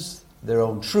opinions, their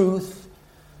own truth,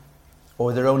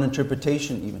 or their own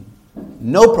interpretation even.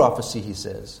 No prophecy, he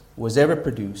says, was ever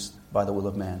produced by the will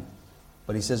of man.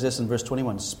 But he says this in verse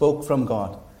 21, spoke from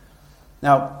God.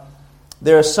 Now,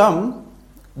 there are some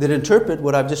that interpret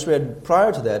what I've just read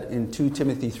prior to that in 2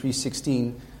 Timothy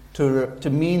 3:16 to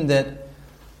mean that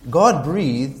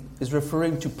God-breathed is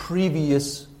referring to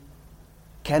previous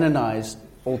canonized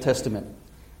Old Testament.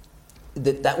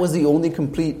 That was the only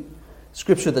complete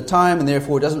Scripture at the time, and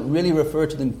therefore it doesn't really refer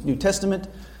to the New Testament.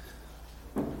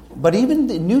 But even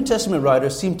the New Testament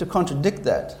writers seem to contradict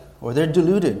that, or they're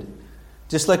deluded.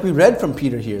 Just like we read from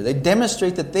Peter here, they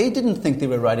demonstrate that they didn't think they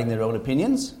were writing their own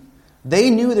opinions.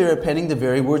 They knew they were penning the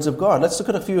very words of God. Let's look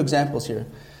at a few examples here.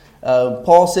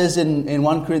 Paul says in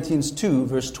 1 Corinthians 2,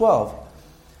 verse 12,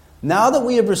 "Now that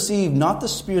we have received not the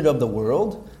spirit of the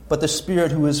world, but the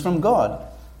Spirit who is from God,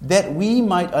 that we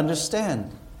might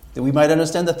understand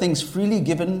the things freely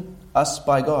given us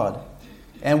by God.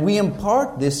 And we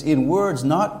impart this in words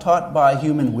not taught by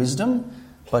human wisdom,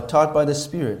 but taught by the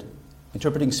Spirit,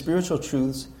 interpreting spiritual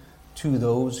truths to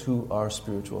those who are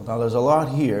spiritual." Now there's a lot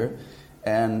here,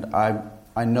 and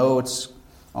I know it's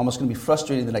almost going to be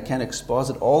frustrating that I can't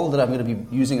exposit all that I'm going to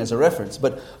be using as a reference.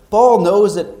 But Paul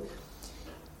knows that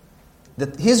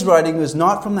his writing is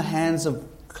not from the hands of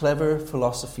clever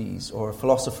philosophies or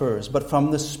philosophers, but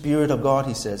from the Spirit of God,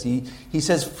 he says. He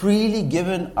says, freely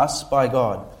given us by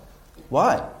God.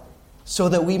 Why? So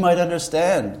that we might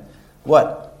understand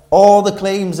what? All the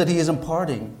claims that he is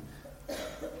imparting,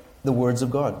 the words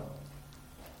of God.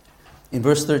 In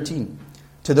verse 13,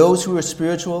 to those who are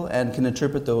spiritual and can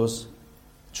interpret those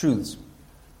truths.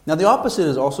 Now the opposite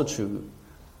is also true,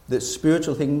 that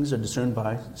spiritual things are discerned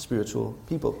by spiritual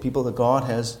people that God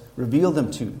has revealed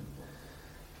them to.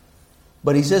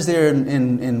 But he says there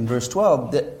in verse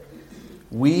 12 that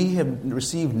we have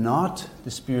received not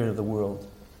the spirit of the world,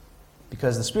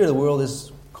 because the spirit of the world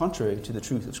is contrary to the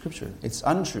truth of Scripture. It's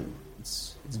untrue.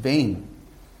 It's vain.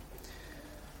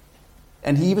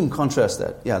 And he even contrasts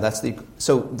that. Yeah, that's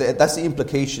the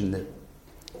implication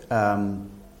that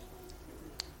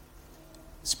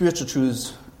spiritual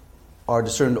truths are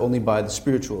discerned only by the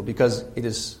spiritual, because it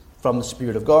is from the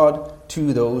Spirit of God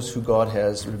to those who God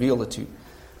has revealed it to.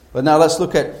 But now let's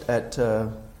look at that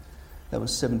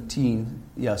was 17.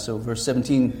 Yeah, so verse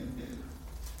 17.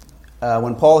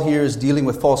 When Paul here is dealing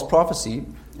with false prophecy,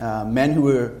 men who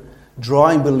were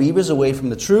drawing believers away from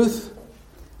the truth,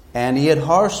 and he had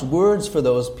harsh words for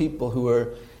those people who were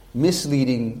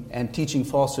misleading and teaching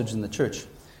falsehoods in the church.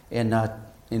 And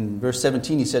in verse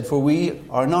 17 he said, "For we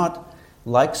are not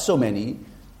like so many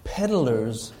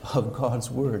peddlers of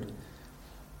God's word."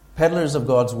 Peddlers of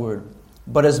God's word.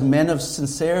 "But as men of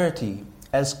sincerity,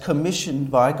 as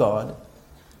commissioned by God,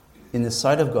 in the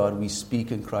sight of God we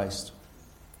speak in Christ."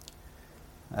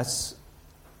 That's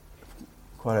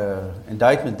quite an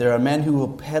indictment. There are men who will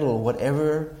peddle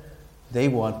whatever they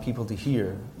want people to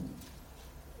hear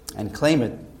and claim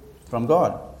it from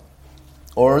God.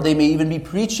 Or they may even be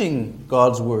preaching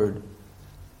God's word,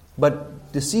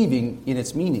 but deceiving in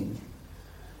its meaning.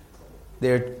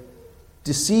 They're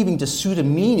deceiving to suit a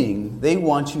meaning they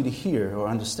want you to hear or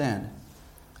understand.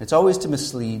 It's always to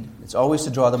mislead. It's always to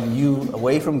draw you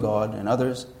away from God and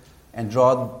others and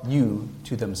draw you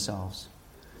to themselves.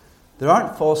 There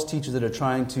aren't false teachers that are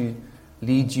trying to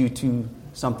lead you to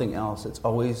something else. It's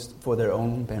always for their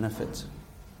own benefit.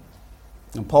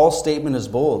 And Paul's statement is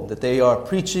bold, that they are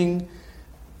preaching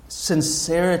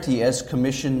sincerity as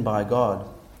commissioned by God,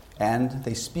 and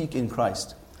they speak in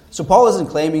Christ. So Paul isn't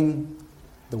claiming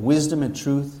the wisdom and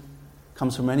truth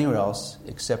comes from anywhere else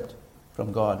except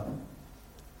from God.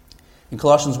 In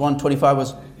Colossians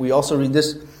 1:25, we also read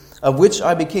this, "Of which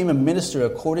I became a minister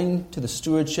according to the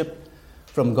stewardship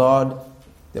from God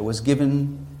that was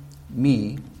given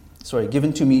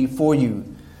to me for you,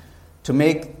 to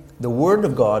make the word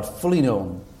of God fully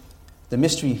known, the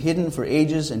mystery hidden for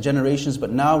ages and generations,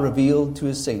 but now revealed to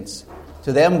his saints.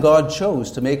 To them God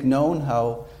chose to make known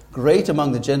how great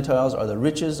among the Gentiles are the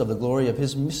riches of the glory of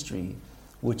his mystery,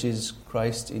 which is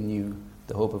Christ in you,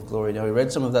 the hope of glory." Now we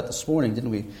read some of that this morning,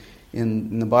 didn't we,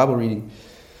 in the Bible reading.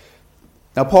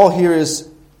 Now Paul here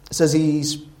says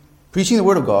he's preaching the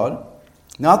word of God,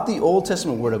 not the Old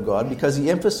Testament word of God, because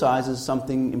he emphasizes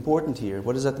something important here.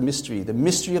 What is that? The mystery. The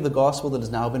mystery of the gospel that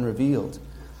has now been revealed.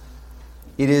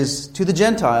 It is to the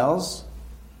Gentiles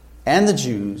and the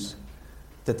Jews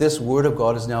that this word of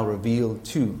God is now revealed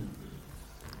to.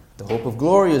 The hope of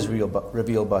glory is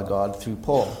revealed by God through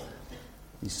Paul.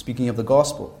 He's speaking of the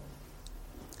gospel.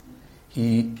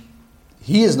 He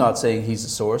is not saying he's the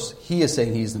source. He is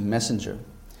saying he's the messenger.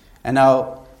 And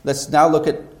now, let's now look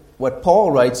at what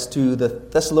Paul writes to the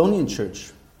Thessalonian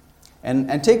church.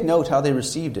 And take note how they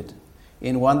received it.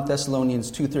 In 1 Thessalonians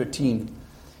 2:13.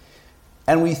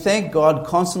 "And we thank God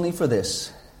constantly for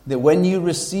this, that when you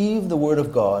received the word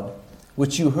of God,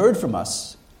 which you heard from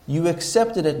us, you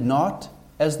accepted it not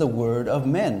as the word of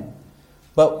men,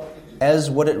 but as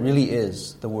what it really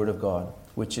is, the word of God,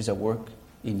 which is at work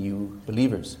in you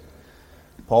believers."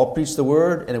 Paul preached the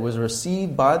word, and it was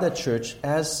received by the church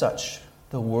as such,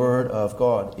 the word of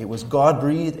God. It was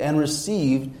God-breathed and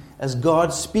received as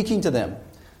God speaking to them.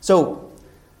 So,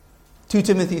 2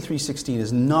 Timothy 3:16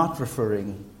 is not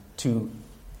referring to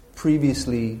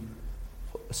previously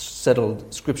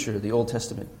settled Scripture, the Old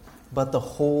Testament, but the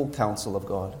whole counsel of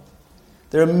God.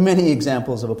 There are many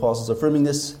examples of apostles affirming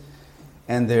this,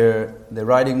 and their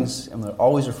writings, and they're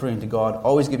always referring to God,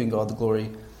 always giving God the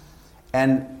glory.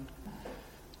 And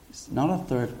it's not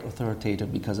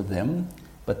authoritative because of them,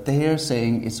 but they are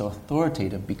saying it's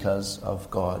authoritative because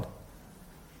of God.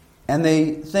 And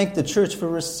they thank the church for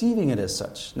receiving it as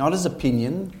such, not as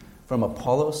opinion from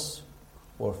Apollos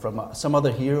or from some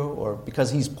other hero or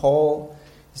because he's Paul.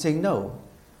 He's saying no,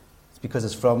 it's because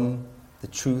it's from the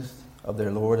truth of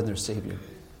their Lord and their Savior.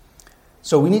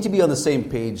 So we need to be on the same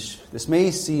page. This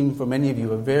may seem for many of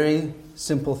you a very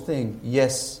simple thing.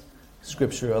 Yes,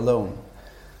 Scripture alone.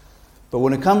 But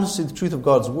when it comes to the truth of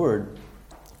God's Word,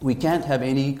 we can't have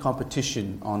any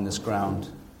competition on this ground.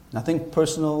 Nothing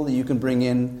personal that you can bring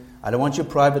in. I don't want your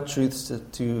private truths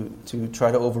to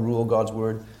try to overrule God's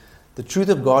Word. The truth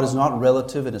of God is not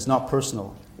relative and it's not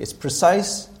personal. It's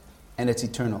precise and it's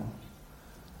eternal.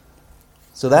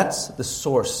 So that's the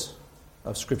source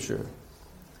of Scripture.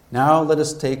 Now let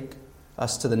us take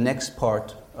us to the next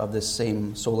part of this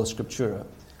same sola scriptura,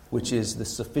 which is the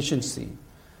sufficiency.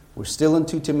 We're still in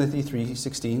 2 Timothy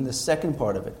 3:16, the second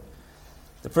part of it.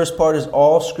 The first part is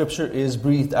all Scripture is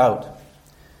breathed out.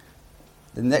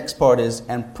 The next part is,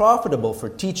 and profitable for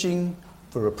teaching,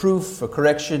 for reproof, for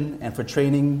correction, and for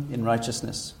training in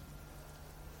righteousness.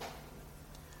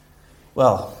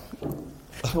 Well,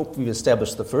 I hope we've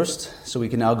established the first, so we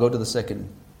can now go to the second.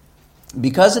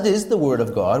 Because it is the Word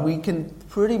of God, we can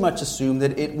pretty much assume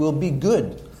that it will be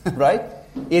good, right?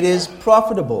 It is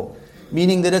profitable,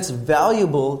 meaning that it's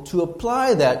valuable to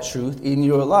apply that truth in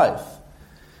your life.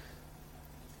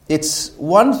 It's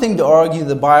one thing to argue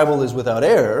the Bible is without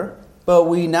error, but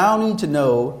we now need to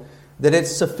know that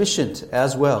it's sufficient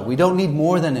as well. We don't need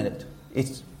more than it.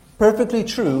 It's perfectly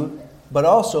true, but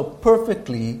also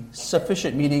perfectly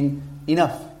sufficient, meaning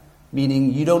enough,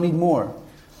 meaning you don't need more.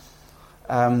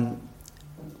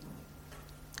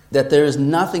 That there is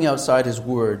nothing outside His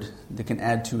Word that can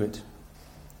add to it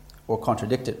or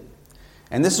contradict it.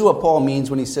 And this is what Paul means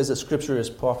when he says that Scripture is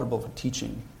profitable for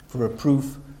teaching, for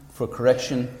reproof, for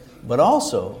correction, but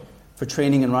also for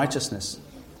training in righteousness.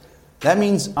 That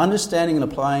means understanding and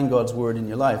applying God's Word in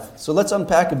your life. So let's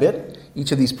unpack a bit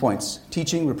each of these points.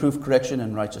 Teaching, reproof, correction,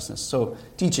 and righteousness. So,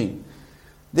 teaching.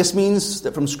 This means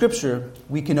that from Scripture,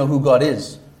 we can know who God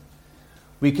is.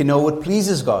 We can know what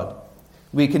pleases God.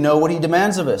 We can know what He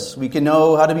demands of us. We can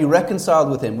know how to be reconciled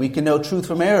with Him. We can know truth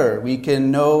from error. We can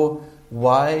know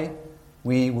why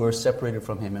we were separated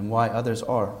from Him and why others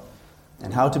are,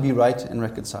 and how to be right and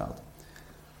reconciled.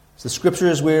 So the Scripture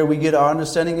is where we get our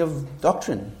understanding of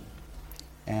doctrine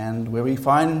and where we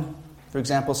find, for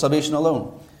example, salvation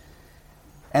alone.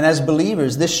 And as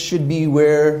believers, this should be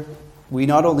where we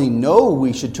not only know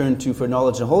we should turn to for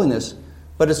knowledge and holiness,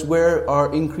 but it's where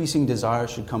our increasing desire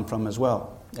should come from as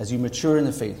well. As you mature in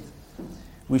the faith,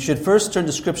 we should first turn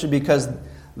to Scripture because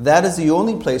that is the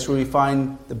only place where we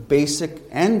find the basic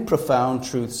and profound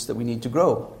truths that we need to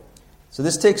grow. So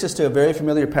this takes us to a very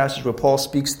familiar passage where Paul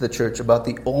speaks to the church about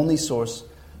the only source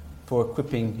for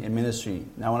equipping in ministry.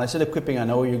 Now, when I said equipping, I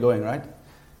know where you're going, right?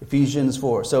 Ephesians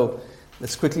 4. So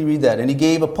let's quickly read that. And He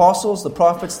gave apostles, the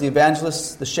prophets, the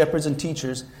evangelists, the shepherds, and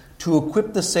teachers to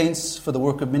equip the saints for the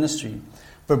work of ministry,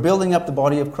 for building up the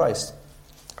body of Christ,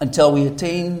 until we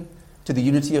attain to the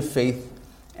unity of faith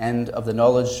and of the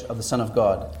knowledge of the Son of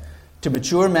God, to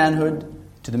mature manhood,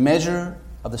 to the measure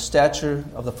of the stature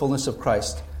of the fullness of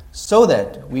Christ, so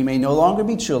that we may no longer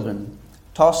be children,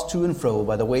 tossed to and fro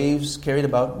by the waves, carried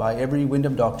about by every wind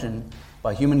of doctrine,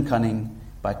 by human cunning,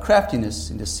 by craftiness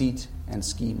in deceit and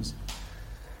schemes,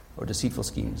 or deceitful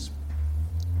schemes.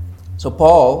 So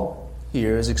Paul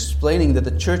here is explaining that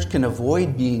the church can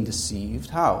avoid being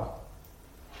deceived. How?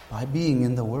 By being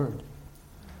in the Word.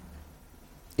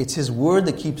 It's His Word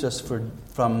that keeps us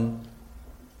from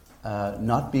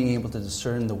not being able to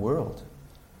discern the world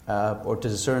or to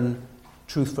discern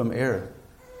truth from error.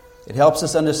 It helps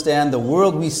us understand the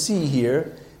world we see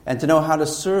here and to know how to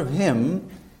serve Him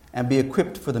and be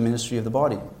equipped for the ministry of the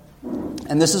body.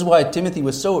 And this is why Timothy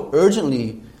was so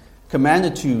urgently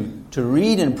commanded to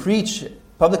read and preach,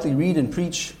 publicly read and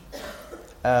preach,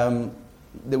 that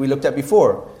we looked at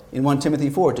before. In 1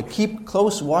 Timothy 4, to keep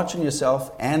close watch on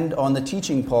yourself and on the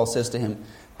teaching, Paul says to him,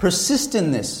 persist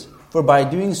in this, for by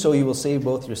doing so you will save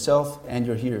both yourself and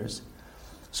your hearers.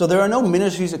 So there are no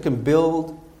ministries that can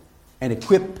build and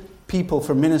equip people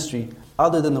for ministry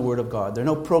other than the Word of God. There are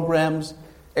no programs,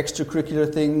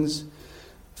 extracurricular things,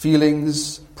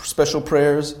 feelings, special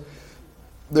prayers.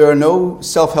 There are no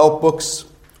self-help books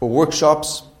or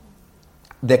workshops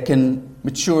that can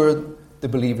mature the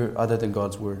believer other than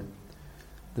God's Word.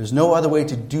 There's no other way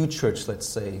to do church, let's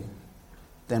say,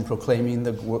 than proclaiming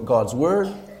God's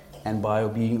Word and by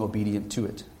being obedient to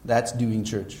it. That's doing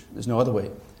church. There's no other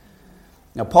way.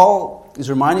 Now, Paul is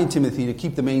reminding Timothy to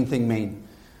keep the main thing main.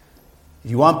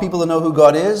 If you want people to know who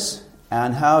God is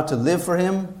and how to live for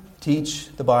Him, teach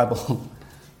the Bible.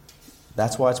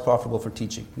 That's why it's profitable for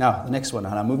teaching. Now, the next one,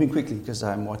 and I'm moving quickly because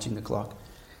I'm watching the clock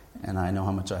and I know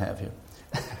how much I have here.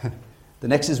 The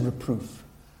next is reproof.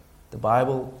 The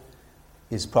Bible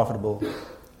is profitable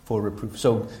for reproof.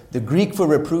 So the Greek for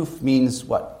reproof means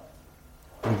what?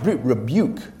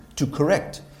 Rebuke, to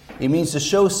correct. It means to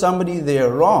show somebody they are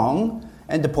wrong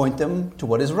and to point them to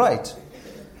what is right.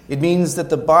 It means that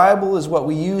the Bible is what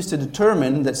we use to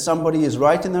determine that somebody is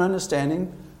right in their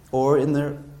understanding or in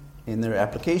their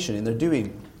application, in their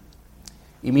doing.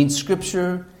 It means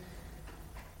Scripture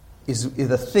is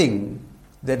the thing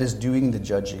that is doing the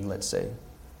judging, let's say.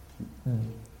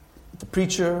 The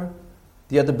preacher,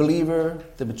 the other believer,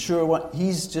 the mature one,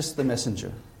 he's just the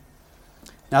messenger.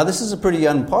 Now, this is a pretty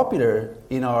unpopular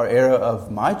in our era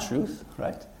of my truth,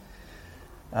 right?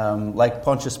 Like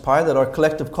Pontius Pilate, our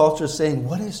collective culture is saying,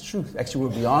 what is truth? Actually,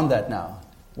 we're beyond that now.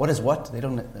 What is what?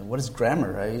 What is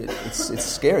grammar? Right? It's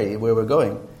scary where we're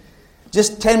going.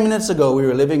 Just 10 minutes ago, we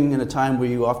were living in a time where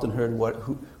you often heard,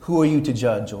 who are you to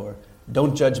judge? Or,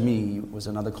 don't judge me, was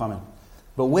another comment.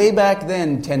 But way back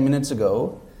then, 10 minutes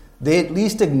ago, they at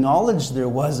least acknowledged there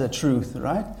was a truth,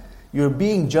 right? You're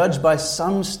being judged by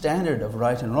some standard of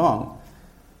right and wrong.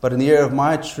 But in the era of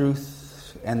my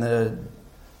truth and the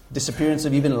disappearance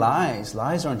of even lies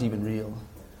aren't even real.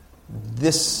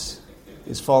 This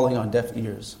is falling on deaf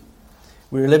ears.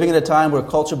 We're living in a time where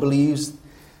culture believes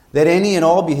that any and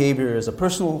all behavior is a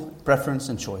personal preference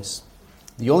and choice.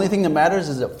 The only thing that matters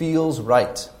is it feels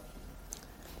right.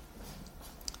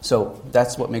 So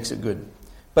that's what makes it good.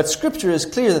 But Scripture is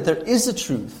clear that there is a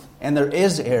truth and there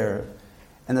is error,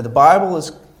 and that the Bible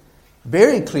is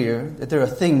very clear that there are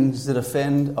things that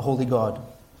offend a holy God.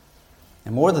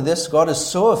 And more than this, God is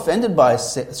so offended by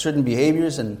certain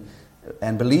behaviors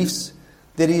and beliefs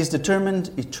that He is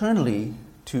determined eternally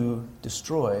to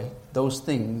destroy those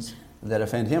things that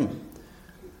offend Him.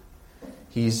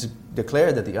 He's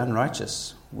declared that the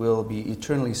unrighteous will be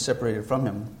eternally separated from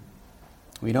Him.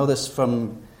 We know this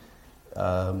from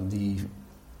the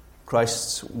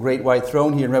Christ's great white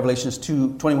throne here in Revelations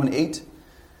 2:21-8.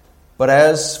 But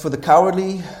as for the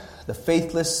cowardly, the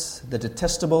faithless, the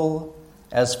detestable,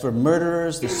 as for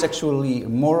murderers, the sexually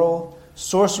immoral,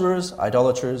 sorcerers,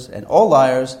 idolaters, and all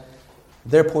liars,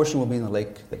 their portion will be in the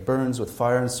lake that burns with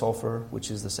fire and sulfur, which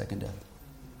is the second death.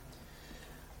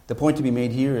 The point to be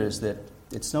made here is that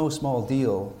it's no small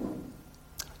deal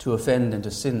to offend and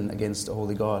to sin against a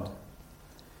holy God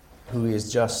who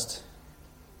is just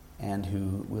and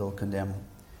who will condemn.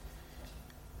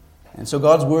 And so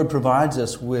God's Word provides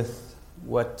us with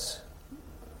what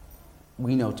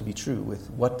we know to be true,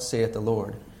 with what saith the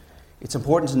Lord. It's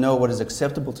important to know what is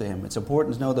acceptable to Him. It's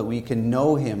important to know that we can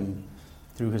know Him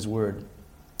through His Word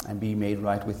and be made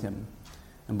right with Him.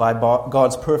 And by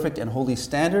God's perfect and holy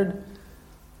standard,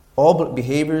 all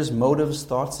behaviors, motives,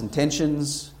 thoughts,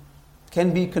 intentions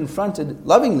can be confronted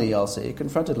lovingly,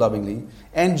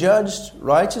 and judged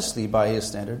righteously by His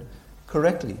standard,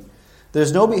 correctly.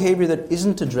 There's no behavior that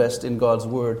isn't addressed in God's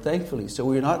Word, thankfully. So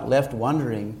we're not left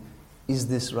wondering, is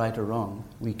this right or wrong?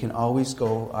 We can always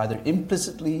go either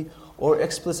implicitly or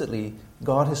explicitly,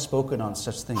 God has spoken on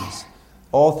such things.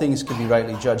 All things can be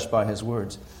rightly judged by His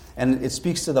words. And it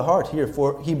speaks to the heart here,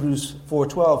 for Hebrews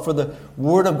 4:12. For the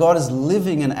Word of God is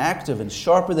living and active and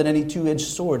sharper than any two-edged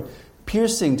sword,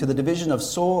 piercing to the division of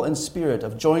soul and spirit,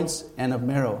 of joints and of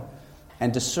marrow,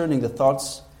 and discerning the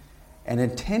thoughts and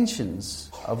intentions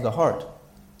of the heart.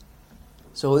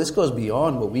 So this goes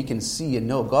beyond what we can see and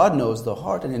know. God knows the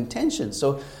heart and intentions.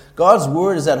 So God's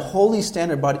Word is that holy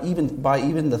standard, but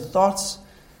even the thoughts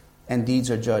and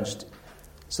deeds are judged.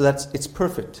 So it's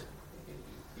perfect.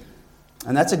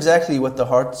 And that's exactly what the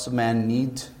hearts of man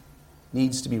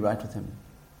needs to be right with Him.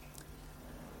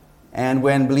 And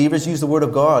when believers use the Word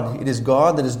of God, it is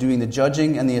God that is doing the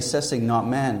judging and the assessing, not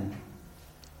man.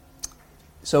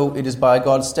 So it is by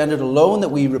God's standard alone that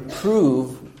we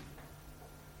reprove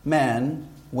man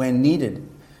when needed.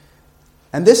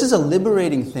 And this is a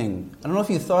liberating thing. I don't know if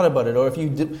you thought about it, or if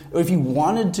you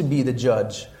wanted to be the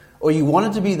judge, or you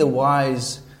wanted to be the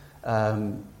wise, Sangoma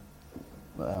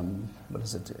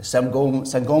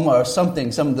or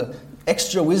something, some of the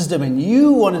extra wisdom, and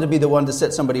you wanted to be the one to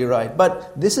set somebody right.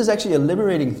 But this is actually a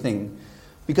liberating thing,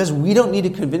 because we don't need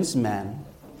to convince man.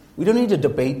 We don't need to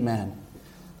debate man.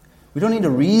 We don't need to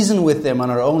reason with them on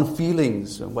our own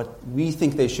feelings and what we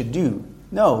think they should do.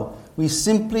 No, we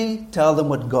simply tell them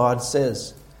what God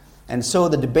says. And so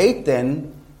the debate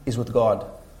then is with God.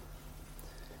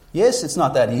 Yes, it's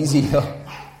not that easy.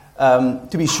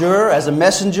 To be sure, as a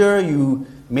messenger, you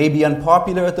may be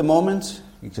unpopular at the moment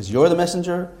because you're the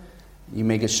messenger. You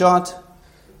may get shot.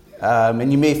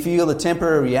 And you may feel the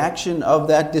temporary reaction of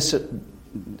that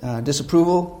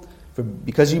disapproval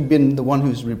because you've been the one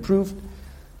who's reproved.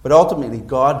 But ultimately,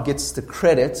 God gets the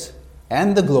credit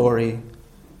and the glory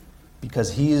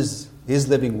because His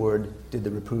living word did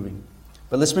the reproving.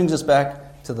 But this brings us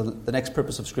back to the next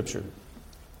purpose of Scripture.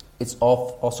 It's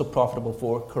also profitable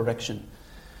for correction.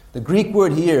 The Greek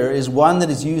word here is one that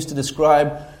is used to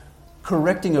describe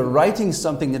correcting or righting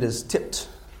something that is tipped,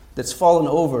 that's fallen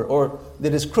over, or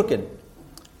that is crooked.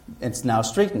 It's now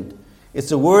straightened.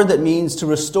 It's a word that means to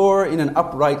restore in an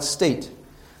upright state.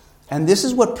 And this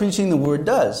is what preaching the word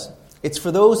does. It's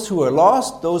for those who are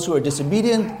lost, those who are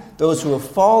disobedient, those who have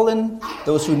fallen,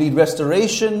 those who need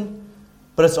restoration.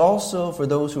 But it's also for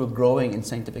those who are growing in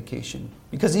sanctification.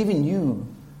 Because even you,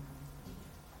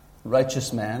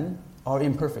 righteous man, are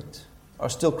imperfect, are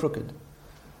still crooked.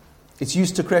 It's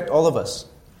used to correct all of us.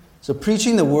 So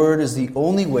preaching the word is the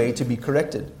only way to be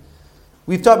corrected.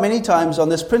 We've taught many times on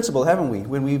this principle, haven't we?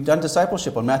 When we've done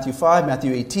discipleship on Matthew 5,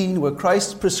 Matthew 18, where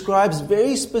Christ prescribes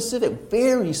very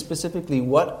specifically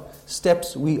what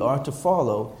steps we are to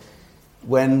follow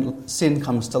when sin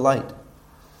comes to light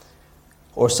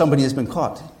or somebody has been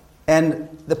caught. And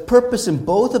the purpose in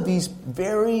both of these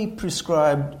very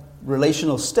prescribed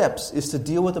relational steps is to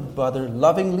deal with a brother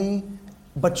lovingly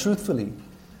but truthfully.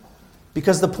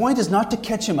 Because the point is not to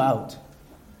catch him out,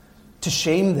 to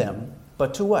shame them,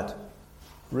 but to what?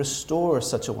 Restore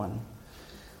such a one.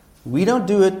 We don't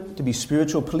do it to be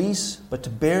spiritual police, but to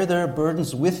bear their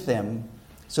burdens with them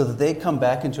so that they come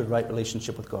back into a right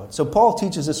relationship with God. So Paul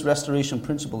teaches this restoration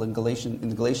principle in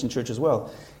the Galatian church as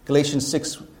well. Galatians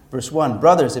 6, verse 1.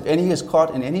 Brothers, if any is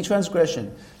caught in any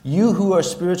transgression, you who are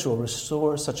spiritual,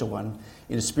 restore such a one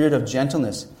in a spirit of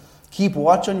gentleness. Keep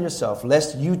watch on yourself,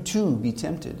 lest you too be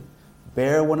tempted.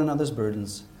 Bear one another's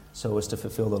burdens so as to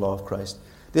fulfill the law of Christ.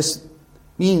 This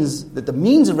means that the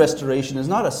means of restoration is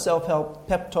not a self-help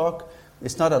pep talk.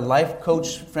 It's not a life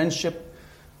coach friendship.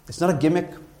 It's not a gimmick.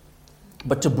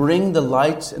 But to bring the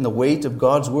light and the weight of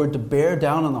God's word to bear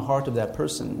down on the heart of that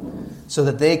person so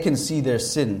that they can see their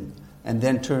sin and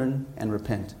then turn and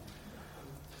repent.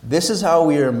 This is how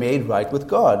we are made right with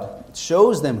God. It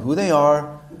shows them who they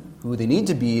are, who they need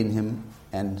to be in Him,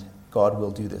 and God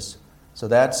will do this. So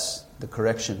that's the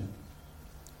correction.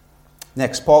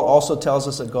 Next, Paul also tells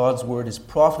us that God's word is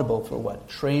profitable for what?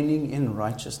 Training in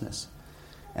righteousness.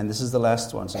 And this is the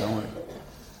last one, so don't worry.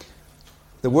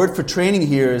 The word for training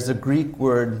here is the Greek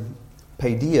word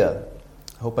paideia.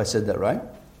 I hope I said that right.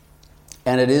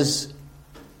 And it is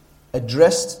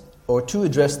addressed or to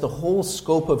address the whole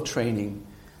scope of training.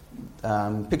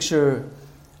 Picture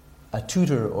a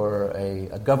tutor or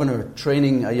a governor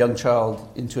training a young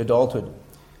child into adulthood.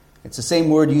 It's the same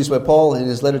word used by Paul in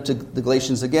his letter to the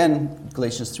Galatians again,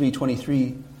 Galatians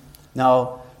 3:23.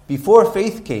 Now, before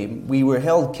faith came, we were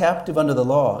held captive under the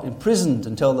law, imprisoned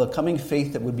until the coming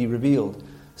faith that would be revealed.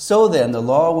 So then, the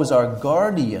law was our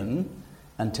guardian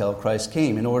until Christ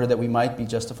came, in order that we might be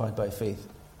justified by faith.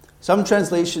 Some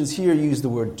translations here use the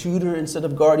word tutor instead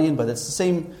of guardian, but it's the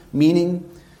same meaning.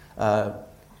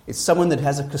 It's someone that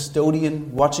has a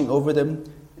custodian watching over them,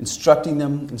 instructing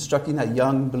that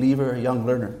young believer, a young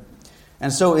learner.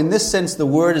 And so in this sense, the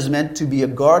word is meant to be a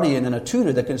guardian and a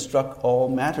tutor that can instruct all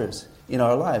matters in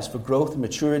our lives for growth and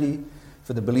maturity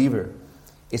for the believer.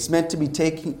 It's meant to be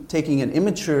taking an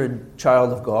immature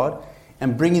child of God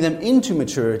and bringing them into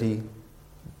maturity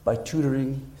by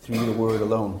tutoring through the word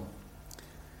alone.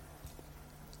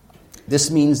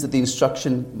 This means that the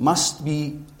instruction must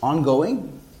be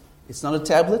ongoing. It's not a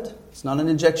tablet. It's not an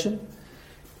injection.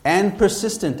 And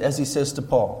persistent, as he says to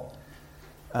Paul.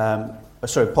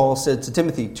 Paul said to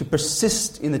Timothy, to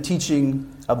persist in the teaching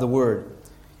of the word.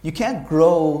 You can't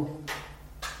grow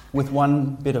with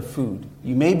one bit of food.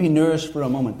 You may be nourished for a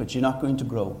moment, but you're not going to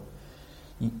grow.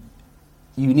 You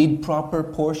need proper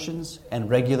portions and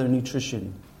regular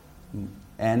nutrition.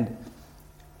 And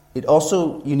it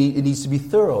needs to be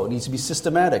thorough. It needs to be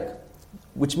systematic,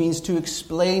 which means to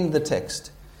explain the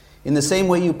text. In the same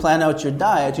way you plan out your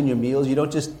diet and your meals, you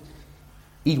don't just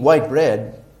eat white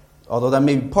bread. Although that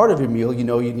may be part of your meal, you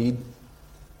need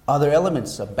other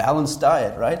elements, a balanced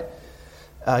diet, right?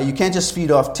 You can't just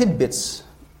feed off tidbits.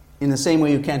 In the same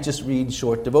way you can't just read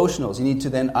short devotionals. You need to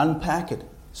then unpack it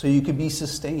so you can be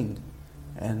sustained.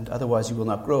 And otherwise you will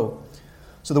not grow.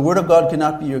 So the Word of God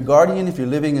cannot be your guardian if you're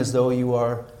living as though you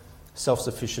are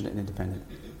self-sufficient and independent.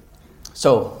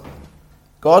 So,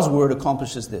 God's Word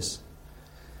accomplishes this.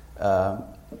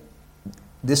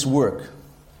 This work.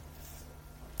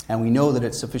 And we know that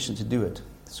it's sufficient to do it.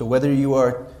 So whether you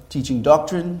are teaching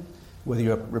doctrine, whether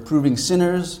you are reproving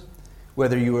sinners,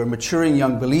 whether you are maturing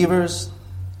young believers,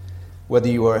 whether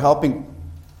you are helping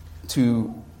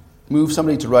to move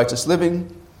somebody to righteous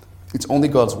living, it's only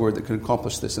God's Word that can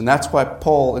accomplish this. And that's why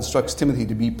Paul instructs Timothy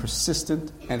to be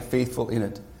persistent and faithful in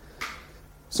it.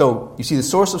 So, you see the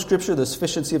source of Scripture, the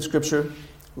sufficiency of Scripture.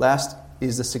 Last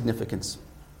is the significance.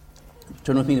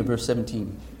 Turn with me to verse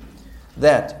 17.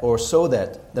 That, or so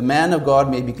that, the man of God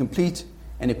may be complete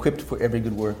and equipped for every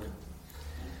good work.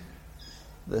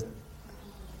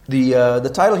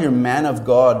 The title here, man of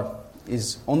God,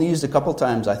 is only used a couple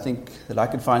times, I think, that I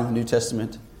could find in the New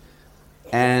Testament.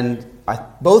 And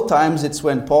both times it's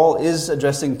when Paul is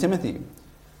addressing Timothy.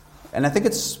 And I think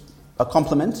it's a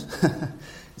compliment.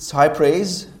 It's high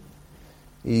praise.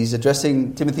 He's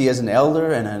addressing Timothy as an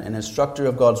elder and an instructor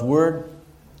of God's Word.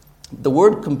 The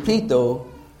word complete, though,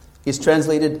 is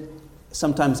translated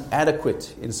sometimes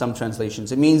adequate in some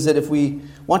translations. It means that if we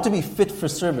want to be fit for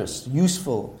service,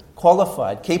 useful,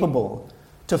 qualified, capable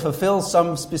to fulfill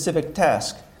some specific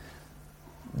task,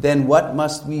 then what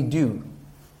must we do?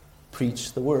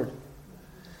 Preach the Word.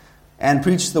 And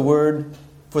preach the Word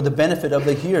for the benefit of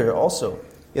the hearer also.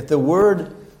 If the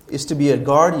Word is to be a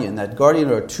guardian, that guardian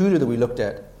or a tutor that we looked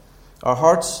at, in our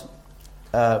hearts,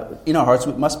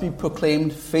 it must be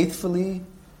proclaimed faithfully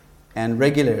and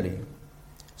regularly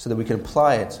so that we can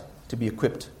apply it to be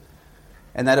equipped.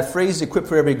 And that a phrase, equipped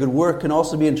for every good work, can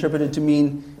also be interpreted to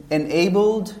mean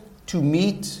enabled to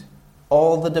meet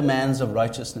all the demands of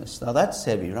righteousness. Now that's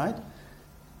heavy, right?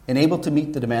 Enabled to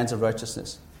meet the demands of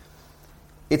righteousness.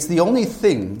 It's the only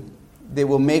thing that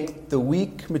will make the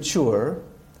weak mature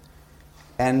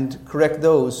and correct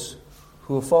those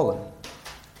who have fallen.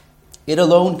 It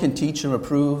alone can teach and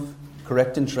reprove,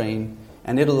 correct and train,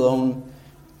 and it alone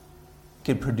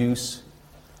can produce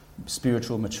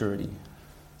spiritual maturity.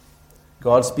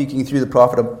 God, speaking through the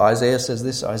prophet Isaiah, says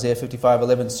this, Isaiah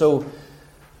 55:11, so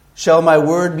shall my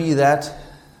word be that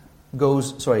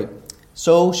goes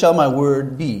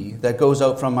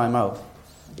out from my mouth.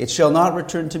 It shall not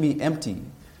return to me empty,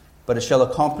 but it shall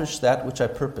accomplish that which I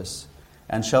purpose,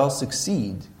 and shall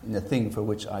succeed in the thing for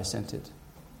which I sent it.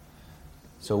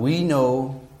 So we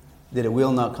know that it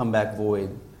will not come back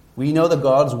void. We know that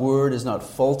God's Word is not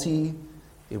faulty.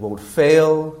 It won't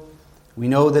fail. We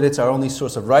know that it's our only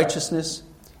source of righteousness.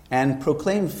 And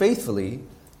proclaimed faithfully,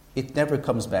 it never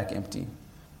comes back empty.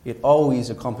 It always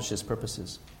accomplishes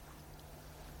purposes.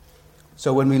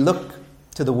 So when we look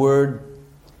to the Word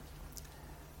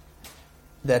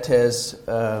that has,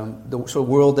 the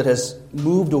world that has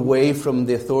moved away from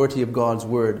the authority of God's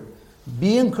Word,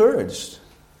 be encouraged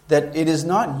that it is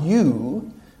not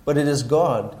you, but it is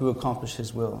God who accomplishes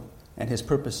His will and His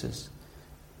purposes.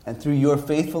 And through your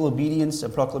faithful obedience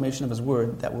and proclamation of His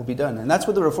Word, that will be done. And that's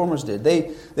what the Reformers did.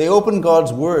 They opened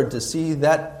God's Word to see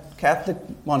that Catholic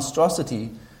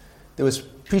monstrosity that was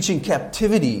preaching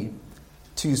captivity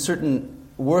to certain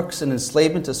works and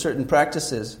enslavement to certain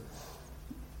practices.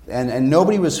 And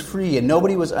nobody was free and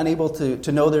nobody was unable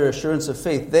to know their assurance of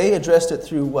faith. They addressed it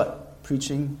through what?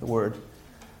 Preaching the Word.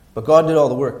 But God did all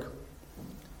the work.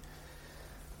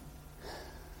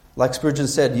 Like Spurgeon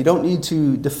said, you don't need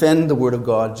to defend the Word of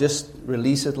God, just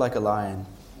release it like a lion.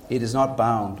 It is not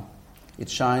bound. It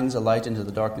shines a light into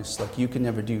the darkness like you can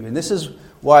never do. And this is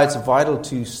why it's vital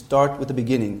to start with the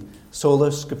beginning.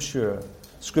 Sola Scriptura,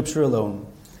 Scripture alone.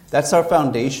 That's our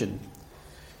foundation.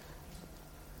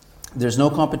 There's no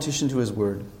competition to His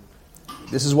Word.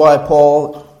 This is why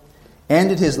Paul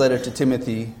ended his letter to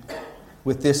Timothy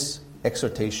with this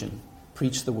exhortation.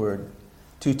 Preach the Word.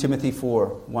 2 Timothy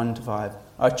 4:1-5.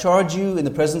 I charge you in the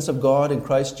presence of God and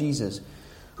Christ Jesus,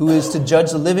 who is to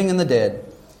judge the living and the dead,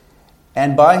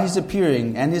 and by His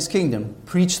appearing and His kingdom,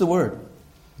 preach the Word.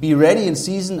 Be ready in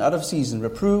season, out of season,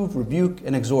 reprove, rebuke,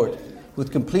 and exhort,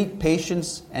 with complete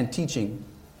patience and teaching.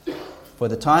 For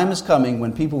the time is coming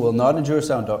when people will not endure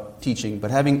sound teaching, but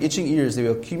having itching ears, they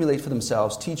will accumulate for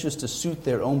themselves teachers to suit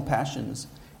their own passions,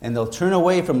 and they'll turn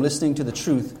away from listening to the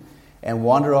truth and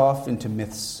wander off into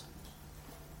myths.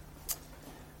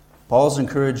 Paul's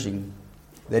encouraging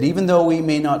that even though we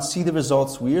may not see the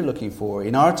results we are looking for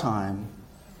in our time,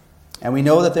 and we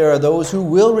know that there are those who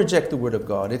will reject the Word of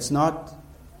God, it's not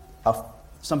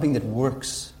something that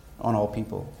works on all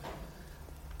people.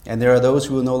 And there are those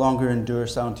who will no longer endure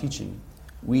sound teaching.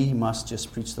 We must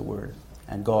just preach the Word,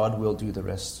 and God will do the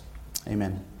rest.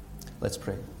 Amen. Let's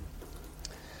pray.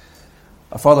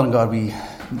 Our Father and God, we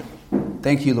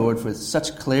thank you, Lord, for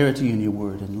such clarity in your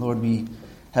word. And Lord, we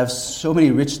have so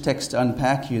many rich texts to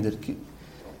unpack here that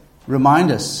remind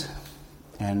us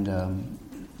and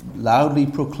loudly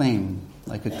proclaim,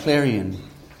 like a clarion,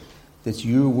 that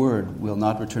your word will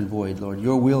not return void, Lord.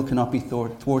 Your will cannot be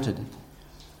thwarted.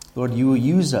 Lord, you will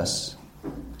use us,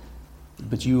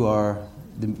 but you are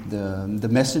the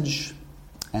message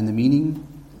and the meaning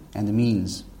and the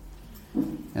means.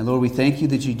 And Lord, we thank you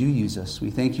that you do use us.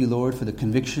 We thank you, Lord, for the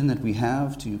conviction that we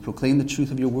have to proclaim the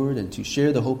truth of your word and to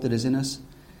share the hope that is in us.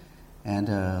 And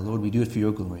Lord, we do it for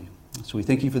your glory. So we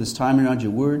thank you for this time around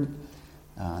your word,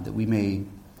 that we may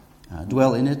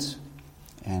dwell in it.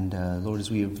 And Lord, as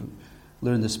we have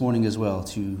learned this morning as well,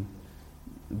 to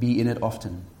be in it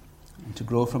often and to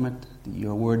grow from it, that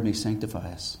your word may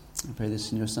sanctify us. I pray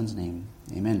this in your Son's name.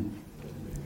 Amen.